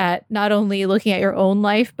chance at not only looking at your own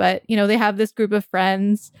life, but they have this group of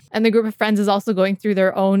friends, and the group of friends is also going through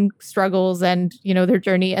their own struggles and their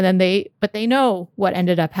journey, and then they know what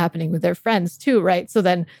ended up happening with their friends too, right? So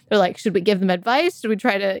then they're like, should we give them advice? Should we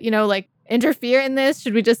try to like interfere in this?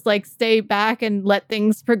 Should we just like stay back and let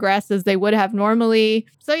things progress as they would have normally?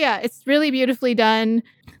 So yeah, it's really beautifully done.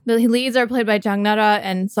 The leads are played by Jang Nara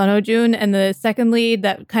and Son Ho-jun, and the second lead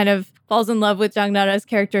that kind of falls in love with Jang Nara's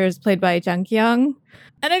character is played by Jang Ki-young.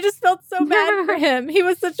 And I just felt so bad for him. He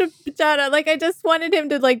was such a pajata. Like I just wanted him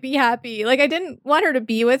to like be happy. Like I didn't want her to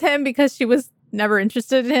be with him because she was never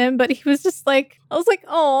interested in him, but he was just like, I was like,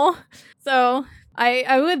 oh. So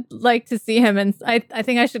I would like to see him, and I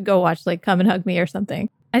think I should go watch like Come and Hug Me or something.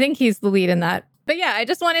 I think he's the lead in that. But yeah, I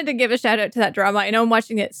just wanted to give a shout out to that drama. I know I'm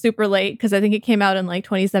watching it super late because I think it came out in like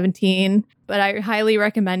 2017, but I highly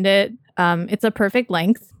recommend it. It's a perfect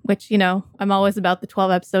length, which, I'm always about the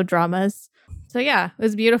 12 episode dramas. So yeah, it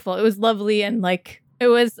was beautiful. It was lovely, and like it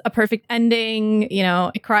was a perfect ending.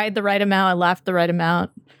 I cried the right amount. I laughed the right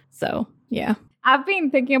amount. So yeah. I've been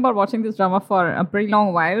thinking about watching this drama for a pretty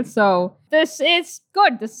long while, so this is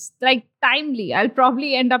good. This is like timely. I'll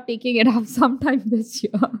probably end up taking it up sometime this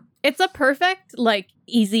year. It's a perfect, like,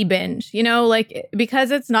 easy binge, like, because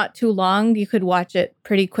it's not too long, you could watch it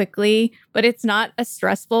pretty quickly, but it's not a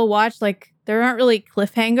stressful watch. Like, there aren't really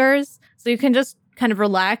cliffhangers, so you can just kind of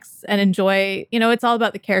relax and enjoy, it's all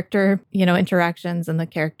about the character, interactions and the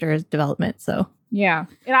character's development, so. Yeah,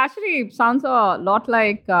 it actually sounds a lot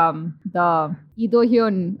like the Lee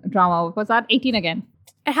Do-hyun drama. What was that? 18 Again.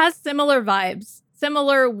 It has similar vibes,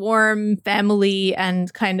 similar warm family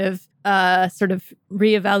and kind of sort of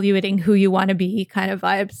reevaluating who you want to be kind of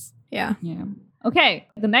vibes. Yeah. Yeah. Okay,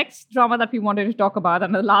 the next drama that we wanted to talk about,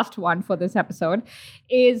 and the last one for this episode,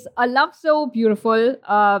 is A Love So Beautiful,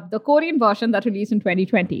 the Korean version that released in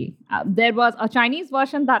 2020. There was a Chinese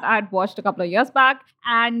version that I had watched a couple of years back,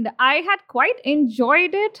 and I had quite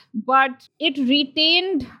enjoyed it, but it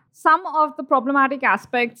retained some of the problematic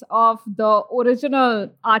aspects of the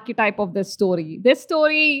original archetype of this story. This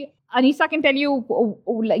story, Anisa can tell you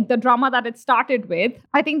like the drama that it started with.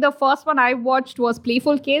 I think the first one I watched was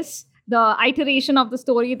Playful Kiss. The iteration of the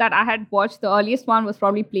story that I had watched, the earliest one was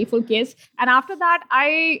probably Playful Kiss. And after that,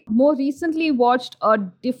 I more recently watched a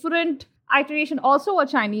different iteration, also a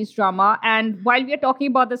Chinese drama. And while we are talking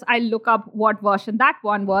about this, I'll look up what version that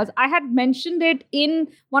one was. I had mentioned it in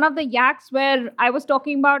one of the yaks where I was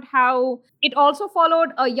talking about how it also followed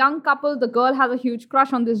a young couple. The girl has a huge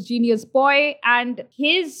crush on this genius boy, and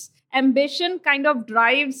his ambition kind of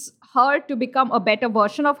drives her to become a better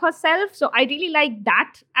version of herself. So I really like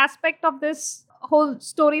that aspect of this whole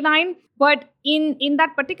storyline. But in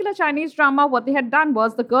that particular Chinese drama, what they had done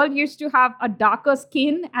was the girl used to have a darker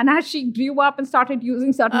skin, and as she grew up and started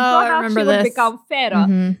using certain products, she would become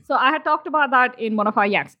fairer. So I had talked about that in one of our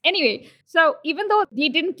yaks. Anyway, so even though they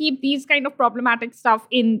didn't keep these kind of problematic stuff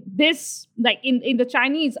in this, like in the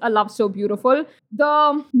Chinese A Love So Beautiful,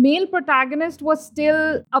 the male protagonist was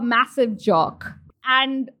still a massive jerk.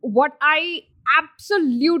 And what I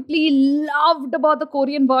absolutely loved about the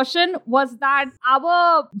Korean version was that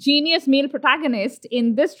our genius male protagonist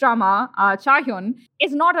in this drama, Cha-hyun,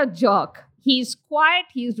 is not a jerk. He's quiet,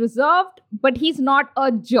 he's reserved, but he's not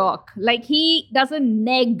a jerk. Like, he doesn't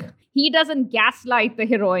neg, he doesn't gaslight the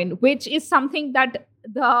heroine, which is something that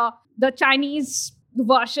the Chinese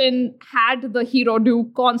version had the hero do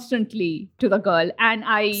constantly to the girl. And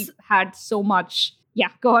I had so much... Yeah,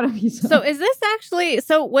 go on. So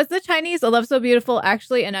was the Chinese A Love So Beautiful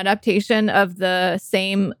actually an adaptation of the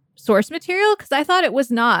same source material? Because I thought it was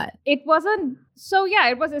not. It wasn't. So yeah,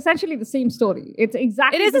 it was essentially the same story. It is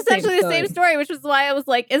essentially the same story, which was why I was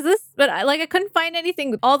like, is this? But I couldn't find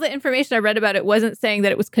anything. All the information I read about it wasn't saying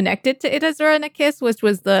that it was connected to It Is Her Kiss, which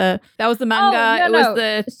was that was the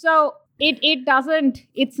manga. So it doesn't,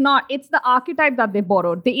 it's not, it's the archetype that they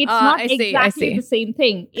borrowed. It's not exactly the same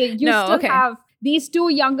thing. You have these two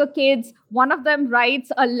younger kids. One of them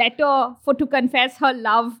writes a letter to confess her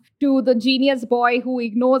love to the genius boy who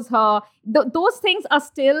ignores her. Those things are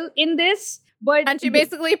still in this, and she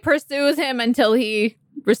basically pursues him until he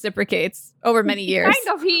reciprocates over many years.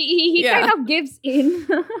 Kind of, he kind of gives in.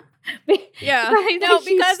 Yeah,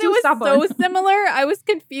 because it was so similar. I was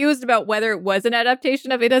confused about whether it was an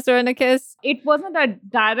adaptation of It Is Her Kiss. It wasn't a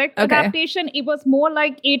direct adaptation. It was more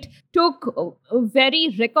like it took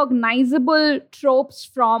very recognizable tropes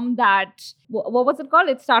from that. What was it called?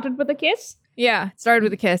 It started with a kiss. Yeah, it started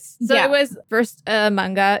with a kiss. So it was first a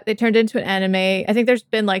manga. They turned into an anime. I think there's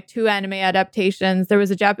been 2 anime adaptations. There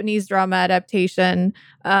was a Japanese drama adaptation.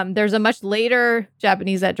 There's a much later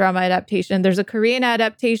Japanese drama adaptation. There's a Korean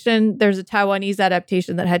adaptation. There's a Taiwanese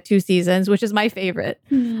adaptation that had 2 seasons, which is my favorite.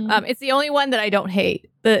 It's the only one that I don't hate.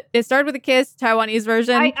 It started with a kiss, Taiwanese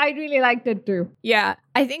version. I really liked it too. Yeah.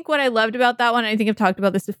 I think what I loved about that one, I think I've talked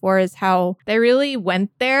about this before, is how they really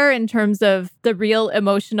went there in terms of the real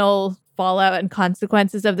emotional fallout and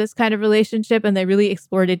consequences of this kind of relationship, and they really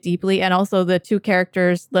explored it deeply. And also the 2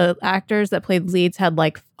 characters, the actors that played leads, had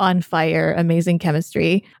on fire, amazing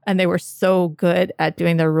chemistry, and they were so good at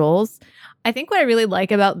doing their roles. I think what I really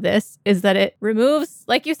like about this is that it removes,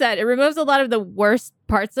 like you said, it removes a lot of the worst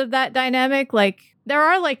parts of that dynamic. There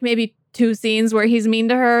are maybe 2 scenes where he's mean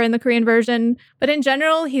to her in the Korean version, but in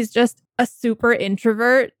general, he's just a super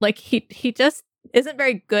introvert. He just isn't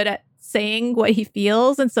very good at saying what he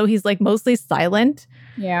feels, and so he's mostly silent.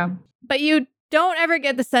 Yeah. But you don't ever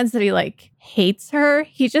get the sense that he hates her.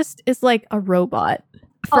 He just is a robot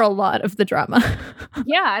for a lot of the drama.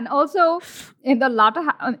 Yeah, and also in the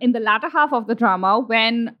latter half of the drama,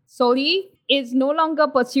 when Soli is no longer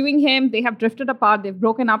pursuing him, they have drifted apart, they've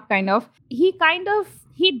broken up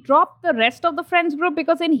he dropped the rest of the friends group,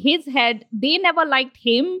 because in his head they never liked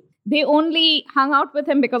him. They only hung out with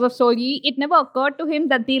him because of Soli. It never occurred to him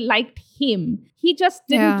that they liked him. He just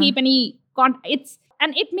didn't keep any and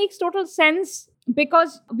it makes total sense,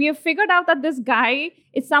 because we have figured out that this guy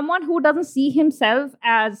is someone who doesn't see himself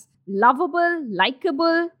as lovable,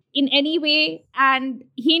 likable in any way. And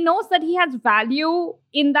he knows that he has value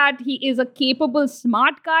in that he is a capable,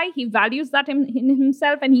 smart guy. He values that in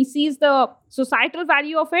himself, and he sees the societal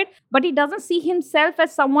value of it. But he doesn't see himself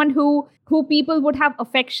as someone who people would have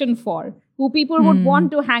affection for, who people would want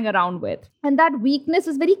to hang around with. And that weakness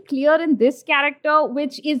is very clear in this character,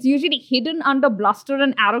 which is usually hidden under bluster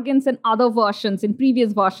and arrogance in other versions, in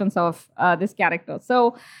previous versions of this character.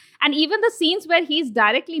 So, and even the scenes where he's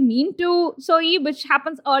directly mean to Soi, which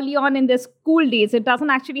happens early on in their school days, it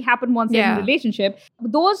doesn't actually happen once they're in a relationship.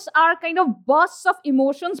 Those are kind of bursts of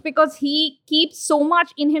emotions because he keeps so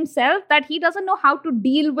much in himself that he doesn't know how to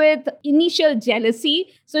deal with initial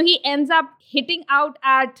jealousy. So he ends up hitting out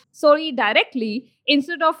at Soi directly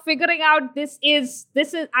instead of figuring out this is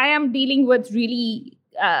I am dealing with really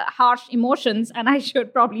harsh emotions and I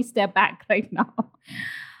should probably step back right now.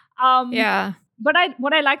 But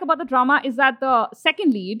what I like about the drama is that the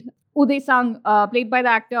second lead, Uday Sang, played by the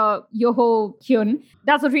actor Yoho Hyun,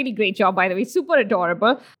 does a really great job, by the way, super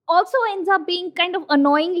adorable. Also ends up being kind of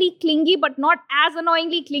annoyingly clingy, but not as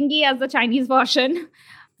annoyingly clingy as the Chinese version.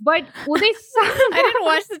 But Uday Sang... I didn't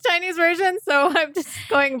watch the Chinese version, so I'm just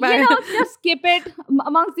going by. Just skip it.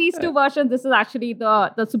 Amongst these two versions, this is actually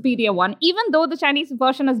the superior one, even though the Chinese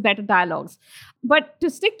version has better dialogues. But to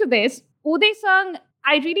stick to this, Uday Sang,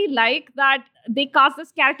 I really like that they cast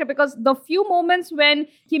this character because the few moments when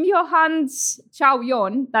Kim Hyo Han's Chow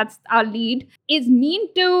Yeon, that's our lead, is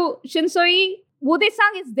mean to Shin Soi, Uday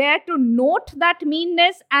Sang is there to note that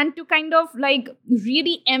meanness and to kind of like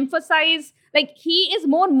really emphasize, like he is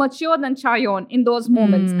more mature than Cha Yeon in those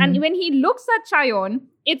moments. And when he looks at Cha Yeon,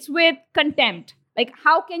 it's with contempt. Like,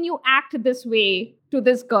 how can you act this way to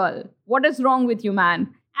this girl? What is wrong with you,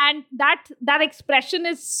 man? And that expression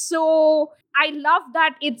is so... I love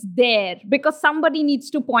that it's there because somebody needs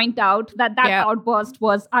to point out that outburst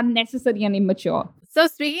was unnecessary and immature. So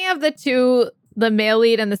speaking of the male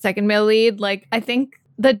lead and the second male lead, like I think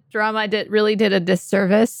the drama really did a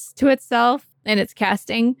disservice to itself in its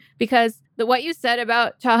casting because what you said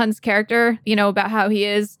about Cha Han's character, about how he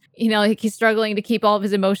is, like he's struggling to keep all of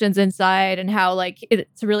his emotions inside and how like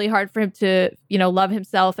it's really hard for him to, love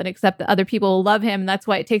himself and accept that other people will love him. And that's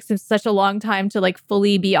why it takes him such a long time to like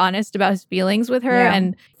fully be honest about his feelings with her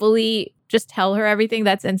and fully just tell her everything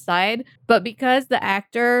that's inside. But because the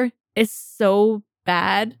actor is so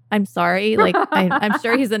bad, I'm sorry, like I'm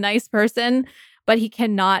sure he's a nice person, but he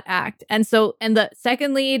cannot act. And the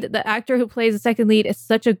second lead, the actor who plays the second lead is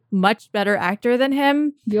such a much better actor than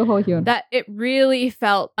him that it really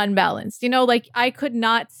felt unbalanced. Like I could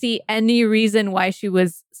not see any reason why she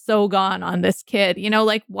was so gone on this kid.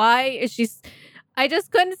 Like why is she... I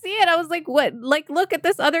just couldn't see it. I was like, what? Like, look at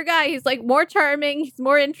this other guy. He's like more charming. He's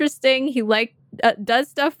more interesting. He like does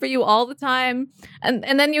stuff for you all the time.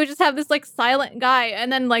 And then you just have this like silent guy.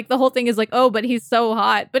 And then like the whole thing is like, oh, but he's so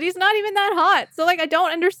hot. But he's not even that hot. So like, I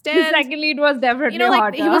don't understand. The second lead was definitely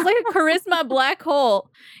hot. He was like a charisma black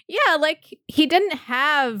hole. Yeah, like he didn't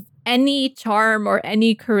have any charm or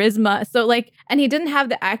any charisma. So like, and he didn't have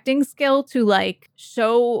the acting skill to like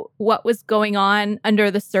show what was going on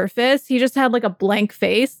under the surface. He just had like a blank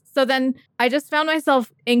face. So then I just found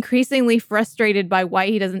myself increasingly frustrated by why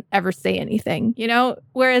he doesn't ever say anything,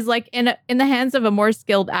 Whereas like in the hands of a more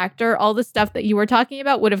skilled actor, all the stuff that you were talking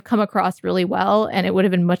about would have come across really well and it would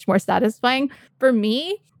have been much more satisfying. For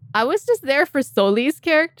me, I was just there for Soli's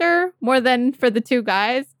character more than for the two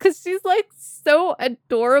guys because she's like so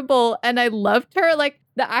adorable and I loved her. Like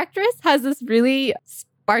the actress has this really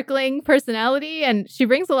sparkling personality and she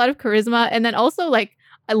brings a lot of charisma. And then also like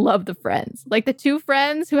I love the friends, like the two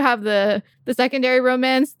friends who have the secondary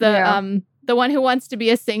romance, the one who wants to be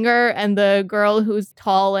a singer and the girl who's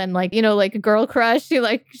tall and like, like a girl crush.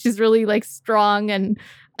 She's really like strong and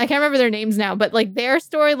I can't remember their names now, but like their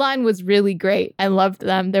storyline was really great. I loved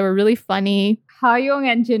them. They were really funny. Ha-young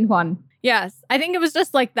and Jin-hwan. Yes. I think it was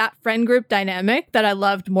just like that friend group dynamic that I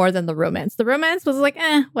loved more than the romance. The romance was like,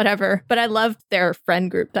 whatever. But I loved their friend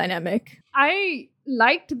group dynamic. I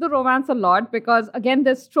liked the romance a lot because again,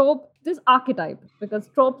 this archetype, because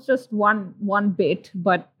trope's just one bit,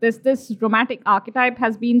 but this romantic archetype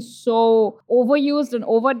has been so overused and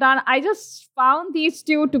overdone. I just found these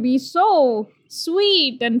two to be so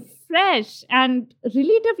sweet and fresh and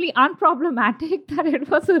relatively unproblematic that it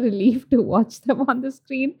was a relief to watch them on the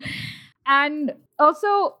screen. And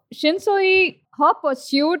also, Shin Soi, her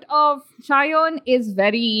pursuit of Cha Yeon is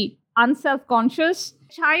very unself-conscious.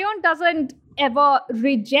 Cha Yeon doesn't ever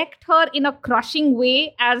reject her in a crushing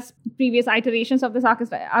way as previous iterations of this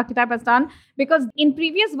archetype has done, because in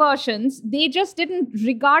previous versions, they just didn't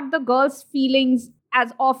regard the girl's feelings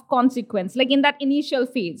as of consequence, like in that initial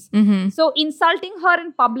phase. Mm-hmm. So insulting her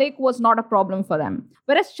in public was not a problem for them.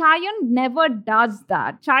 Whereas Cha Yeon never does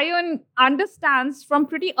that. Cha Yeon understands from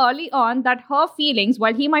pretty early on that her feelings,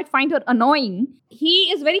 while he might find her annoying,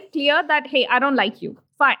 he is very clear that, hey, I don't like you.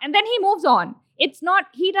 Fine. And then he moves on. It's not,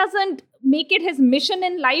 he doesn't make it his mission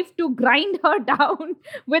in life to grind her down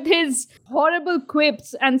with his horrible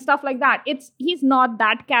quips and stuff like that. He's not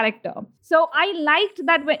that character. So I liked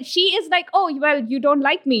that when she is like, oh, well, you don't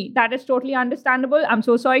like me. That is totally understandable. I'm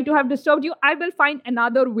so sorry to have disturbed you. I will find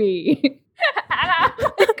another way.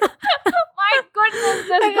 My goodness.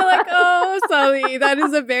 And you're like, oh, Sully, that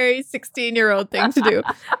is a very 16-year-old thing to do.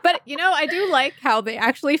 But, I do like how they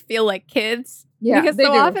actually feel like kids. Yeah, because they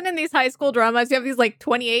so do. often in these high school dramas, you have these like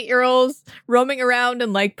 28-year-olds roaming around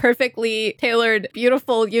in like perfectly tailored,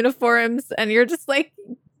 beautiful uniforms. And you're just like,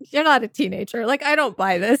 you're not a teenager. Like, I don't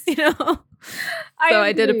buy this, So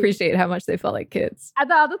I did appreciate how much they felt like kids. And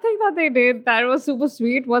the other thing that they did that was super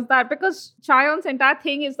sweet was that because Chaeyeon's entire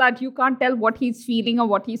thing is that you can't tell what he's feeling or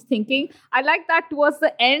what he's thinking. I like that towards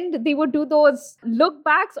the end, they would do those look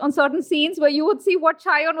backs on certain scenes where you would see what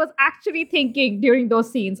Chaeyeon was actually thinking during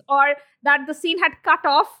those scenes, or that the scene had cut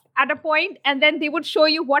off at a point, and then they would show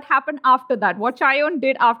you what happened after that, what Chaeyeon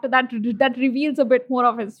did after that reveals a bit more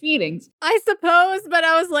of his feelings. I suppose, but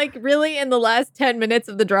I was like, really, in the last 10 minutes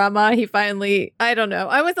of the drama, he finally, I don't know.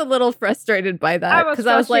 I was a little frustrated by that. I was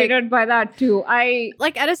frustrated by that too.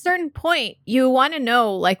 Like, at a certain point, you want to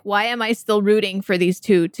know, like, why am I still rooting for these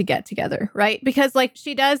two to get together, right? Because, like,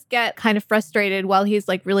 she does get kind of frustrated while he's,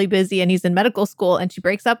 like, really busy and he's in medical school, and she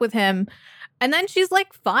breaks up with him. And then she's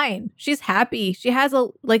like, fine. She's happy. She has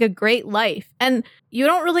a great life. And you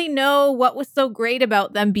don't really know what was so great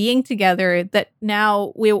about them being together that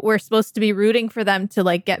now we're supposed to be rooting for them to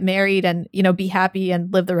like get married and, be happy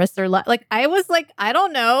and live the rest of their life. Like, I was like, I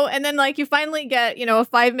don't know. And then like you finally get, a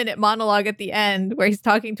 5-minute monologue at the end where he's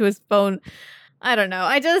talking to his phone. I don't know.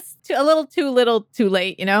 A little too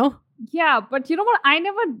late, Yeah, but you know what? I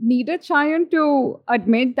never needed Chaeyeon to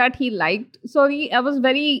admit that he liked Sori. It was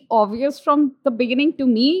very obvious from the beginning to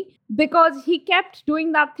me because he kept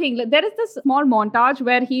doing that thing. Like, there is this small montage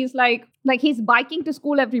where he's like he's biking to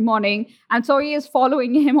school every morning and Sori is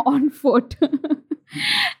following him on foot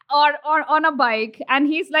or on a bike. And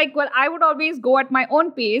he's like, well, I would always go at my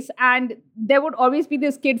own pace and there would always be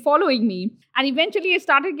this kid following me. And eventually I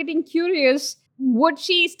started getting curious. Would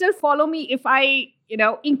she still follow me if I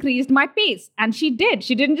increased my pace? And she did.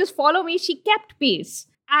 She didn't just follow me, she kept pace.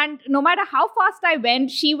 And no matter how fast I went,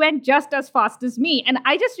 she went just as fast as me. And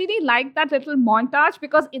I just really liked that little montage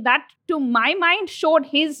because that, to my mind, showed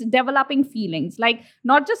his developing feelings. Like,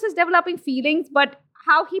 not just his developing feelings, but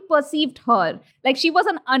how he perceived her. Like, she was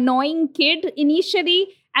an annoying kid initially,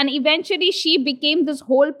 and eventually she became this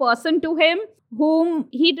whole person to him, whom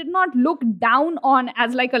he did not look down on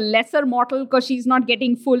as like a lesser mortal because she's not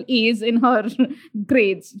getting full A's in her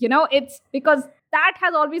grades. It's because that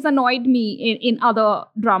has always annoyed me in other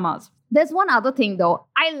dramas. There's one other thing though.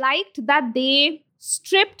 I liked that they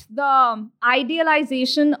stripped the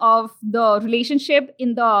idealization of the relationship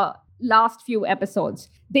in the last few episodes.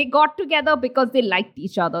 They got together because they liked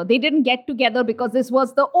each other. They didn't get together because this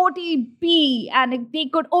was the OTP and they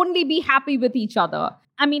could only be happy with each other.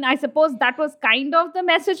 I mean, I suppose that was kind of the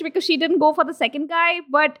message because she didn't go for the second guy.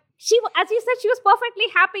 But she, as you said, she was perfectly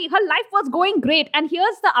happy. Her life was going great. And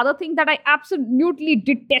here's the other thing that I absolutely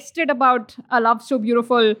detested about A Love So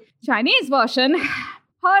Beautiful Chinese version.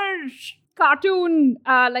 Her cartoon,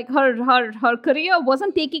 her career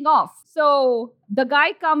wasn't taking off. So the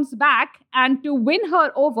guy comes back, and to win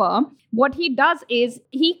her over, what he does is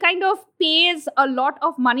he kind of pays a lot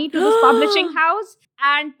of money to this publishing house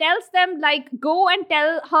and tells them, like, go and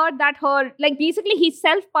tell her that basically he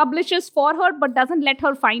self-publishes for her but doesn't let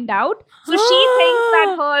her find out. So she thinks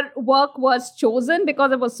that her work was chosen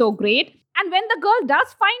because it was so great. And when the girl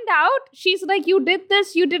does find out, she's like, you did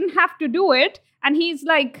this, you didn't have to do it. And he's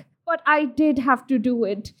like, but I did have to do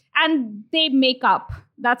it. And they make up.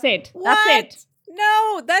 That's it. What? That's it.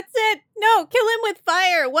 No, that's it. No, kill him with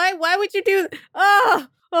fire. Why would you do?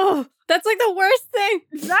 Oh, that's like the worst thing.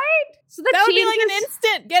 Right? So that would be like an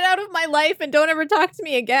instant get out of my life and don't ever talk to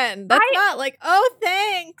me again. That's not like, oh,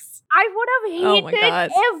 thanks. I would have hated I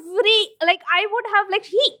would have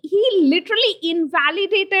he literally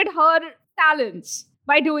invalidated her talents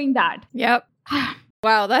by doing that. Yep.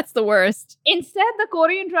 Wow, that's the worst. Instead, the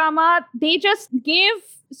Korean drama, they just gave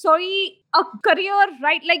Sori a career,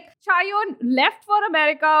 right? Like, Chaeyeon left for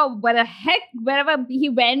America, wherever he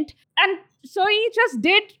went. And Sori just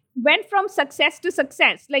went from success to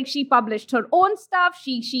success. Like, she published her own stuff.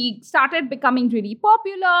 She started becoming really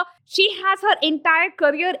popular. She has her entire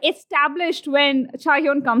career established when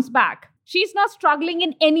Chaeyeon comes back. She's not struggling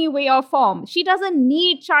in any way or form. She doesn't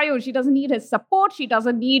need Chaeyoung. She doesn't need his support. She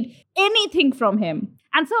doesn't need anything from him.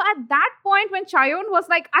 And so at that point, when Chaeyoung was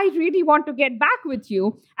like, I really want to get back with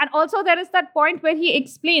you. And also there is that point where he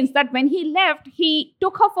explains that when he left, he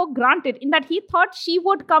took her for granted in that he thought she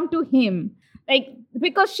would come to him. Like,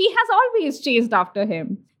 because she has always chased after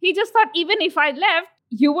him. He just thought, even if I left,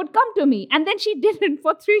 you would come to me. And then she didn't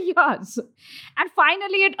for 3 years. And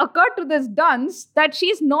finally, it occurred to this dunce that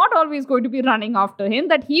she's not always going to be running after him,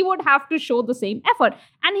 that he would have to show the same effort.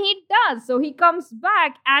 And he does. So he comes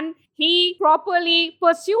back and he properly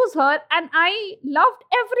pursues her. And I loved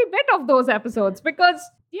every bit of those episodes because,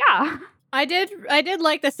 yeah. I did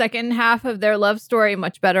like the second half of their love story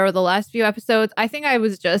much better, the last few episodes. I think I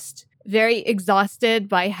was just very exhausted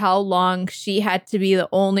by how long she had to be the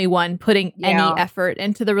only one putting any effort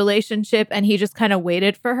into the relationship, and he just kind of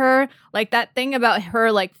waited for her. Like that thing about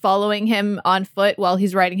her like following him on foot while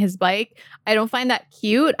he's riding his bike, I don't find that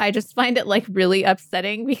cute. I just find it like really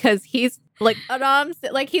upsetting because he's like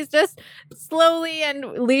like he's just slowly and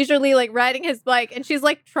leisurely like riding his bike, and she's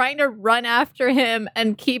like trying to run after him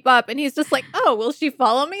and keep up, and he's just like, oh, will she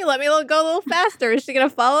follow me? Let me go a little faster. Is she gonna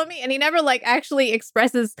follow me? And he never like actually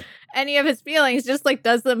expresses any of his feelings, just like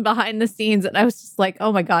does them behind the scenes. And I was just like,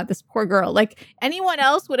 oh my god, this poor girl. Like anyone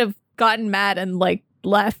else would have gotten mad and like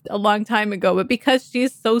left a long time ago, but because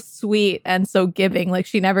she's so sweet and so giving, like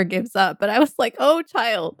she never gives up. But I was like, oh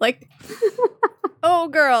child, like oh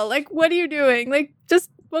girl, like what are you doing? Like just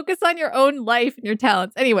focus on your own life and your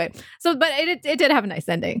talents. Anyway, so but it did have a nice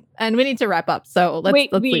ending, and we need to wrap up. So let's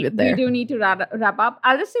leave it there. We do need to wrap up.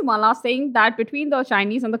 I'll just say one last thing, that between the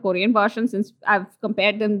Chinese and the Korean version, since I've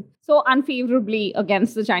compared them so unfavorably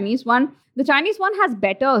against the Chinese one has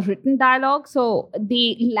better written dialogue, so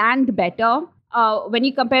they land better when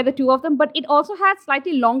you compare the two of them, but it also had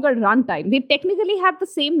slightly longer runtime. They technically had the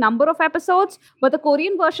same number of episodes, but the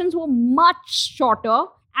Korean versions were much shorter.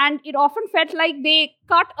 And it often felt like they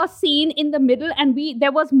cut a scene in the middle and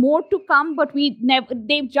there was more to come, but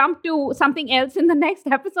they jumped to something else in the next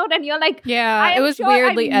episode. And you're like, yeah, it was sure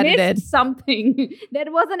weirdly edited. Something. There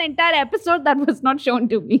was an entire episode that was not shown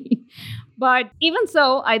to me. But even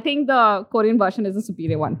so, I think the Korean version is a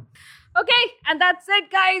superior one. Okay, and that's it,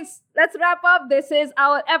 guys. Let's wrap up. This is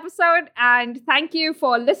our episode, and thank you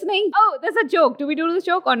for listening. Oh, there's a joke. Do we do the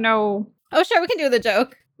joke or no? Oh, sure, we can do the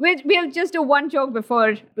joke. We'll just do one joke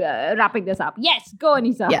before wrapping this up. Yes, go,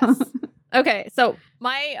 Anisa. Yes. Okay, so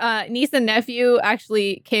my niece and nephew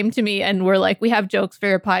actually came to me and were like, we have jokes for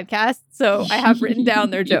your podcast. So I have written down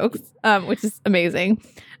their jokes, which is amazing.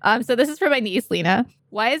 So this is for my niece, Lena.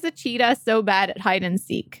 Why is a cheetah so bad at hide and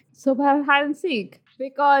seek? So bad at hide and seek?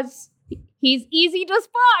 Because he's easy to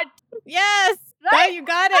spot. Yes. Right? Oh, you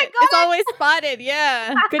got it. It's always spotted.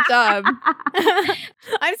 Yeah. Good job.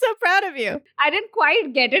 I'm so proud of you. I didn't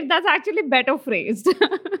quite get it. That's actually better phrased.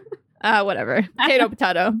 Whatever. Potato,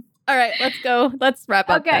 potato. All right, let's go. Let's wrap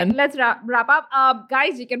up then. Okay, let's wrap up.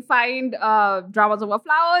 Guys, you can find Dramas Over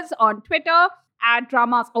Flowers on Twitter at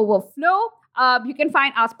Dramas Overflow. You can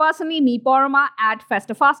find us personally, me, Porama, at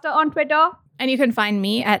Festafaster on Twitter. And you can find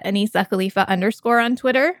me at Anisa Khalifa _ on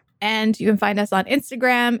Twitter. And you can find us on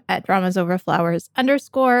Instagram at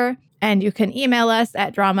dramasoverflowers_. And you can email us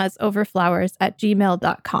at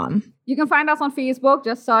dramasoverflowers@gmail.com. You can find us on Facebook.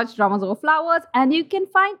 Just search Dramas Over Flowers. And you can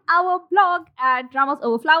find our blog at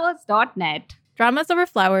dramasoverflowers.net. Dramas Over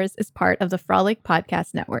Flowers is part of the Frolic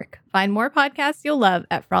Podcast Network. Find more podcasts you'll love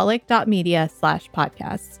at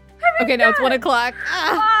frolic.media/podcasts. Okay, now it's 1:00. Bye.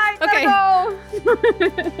 Okay. Go.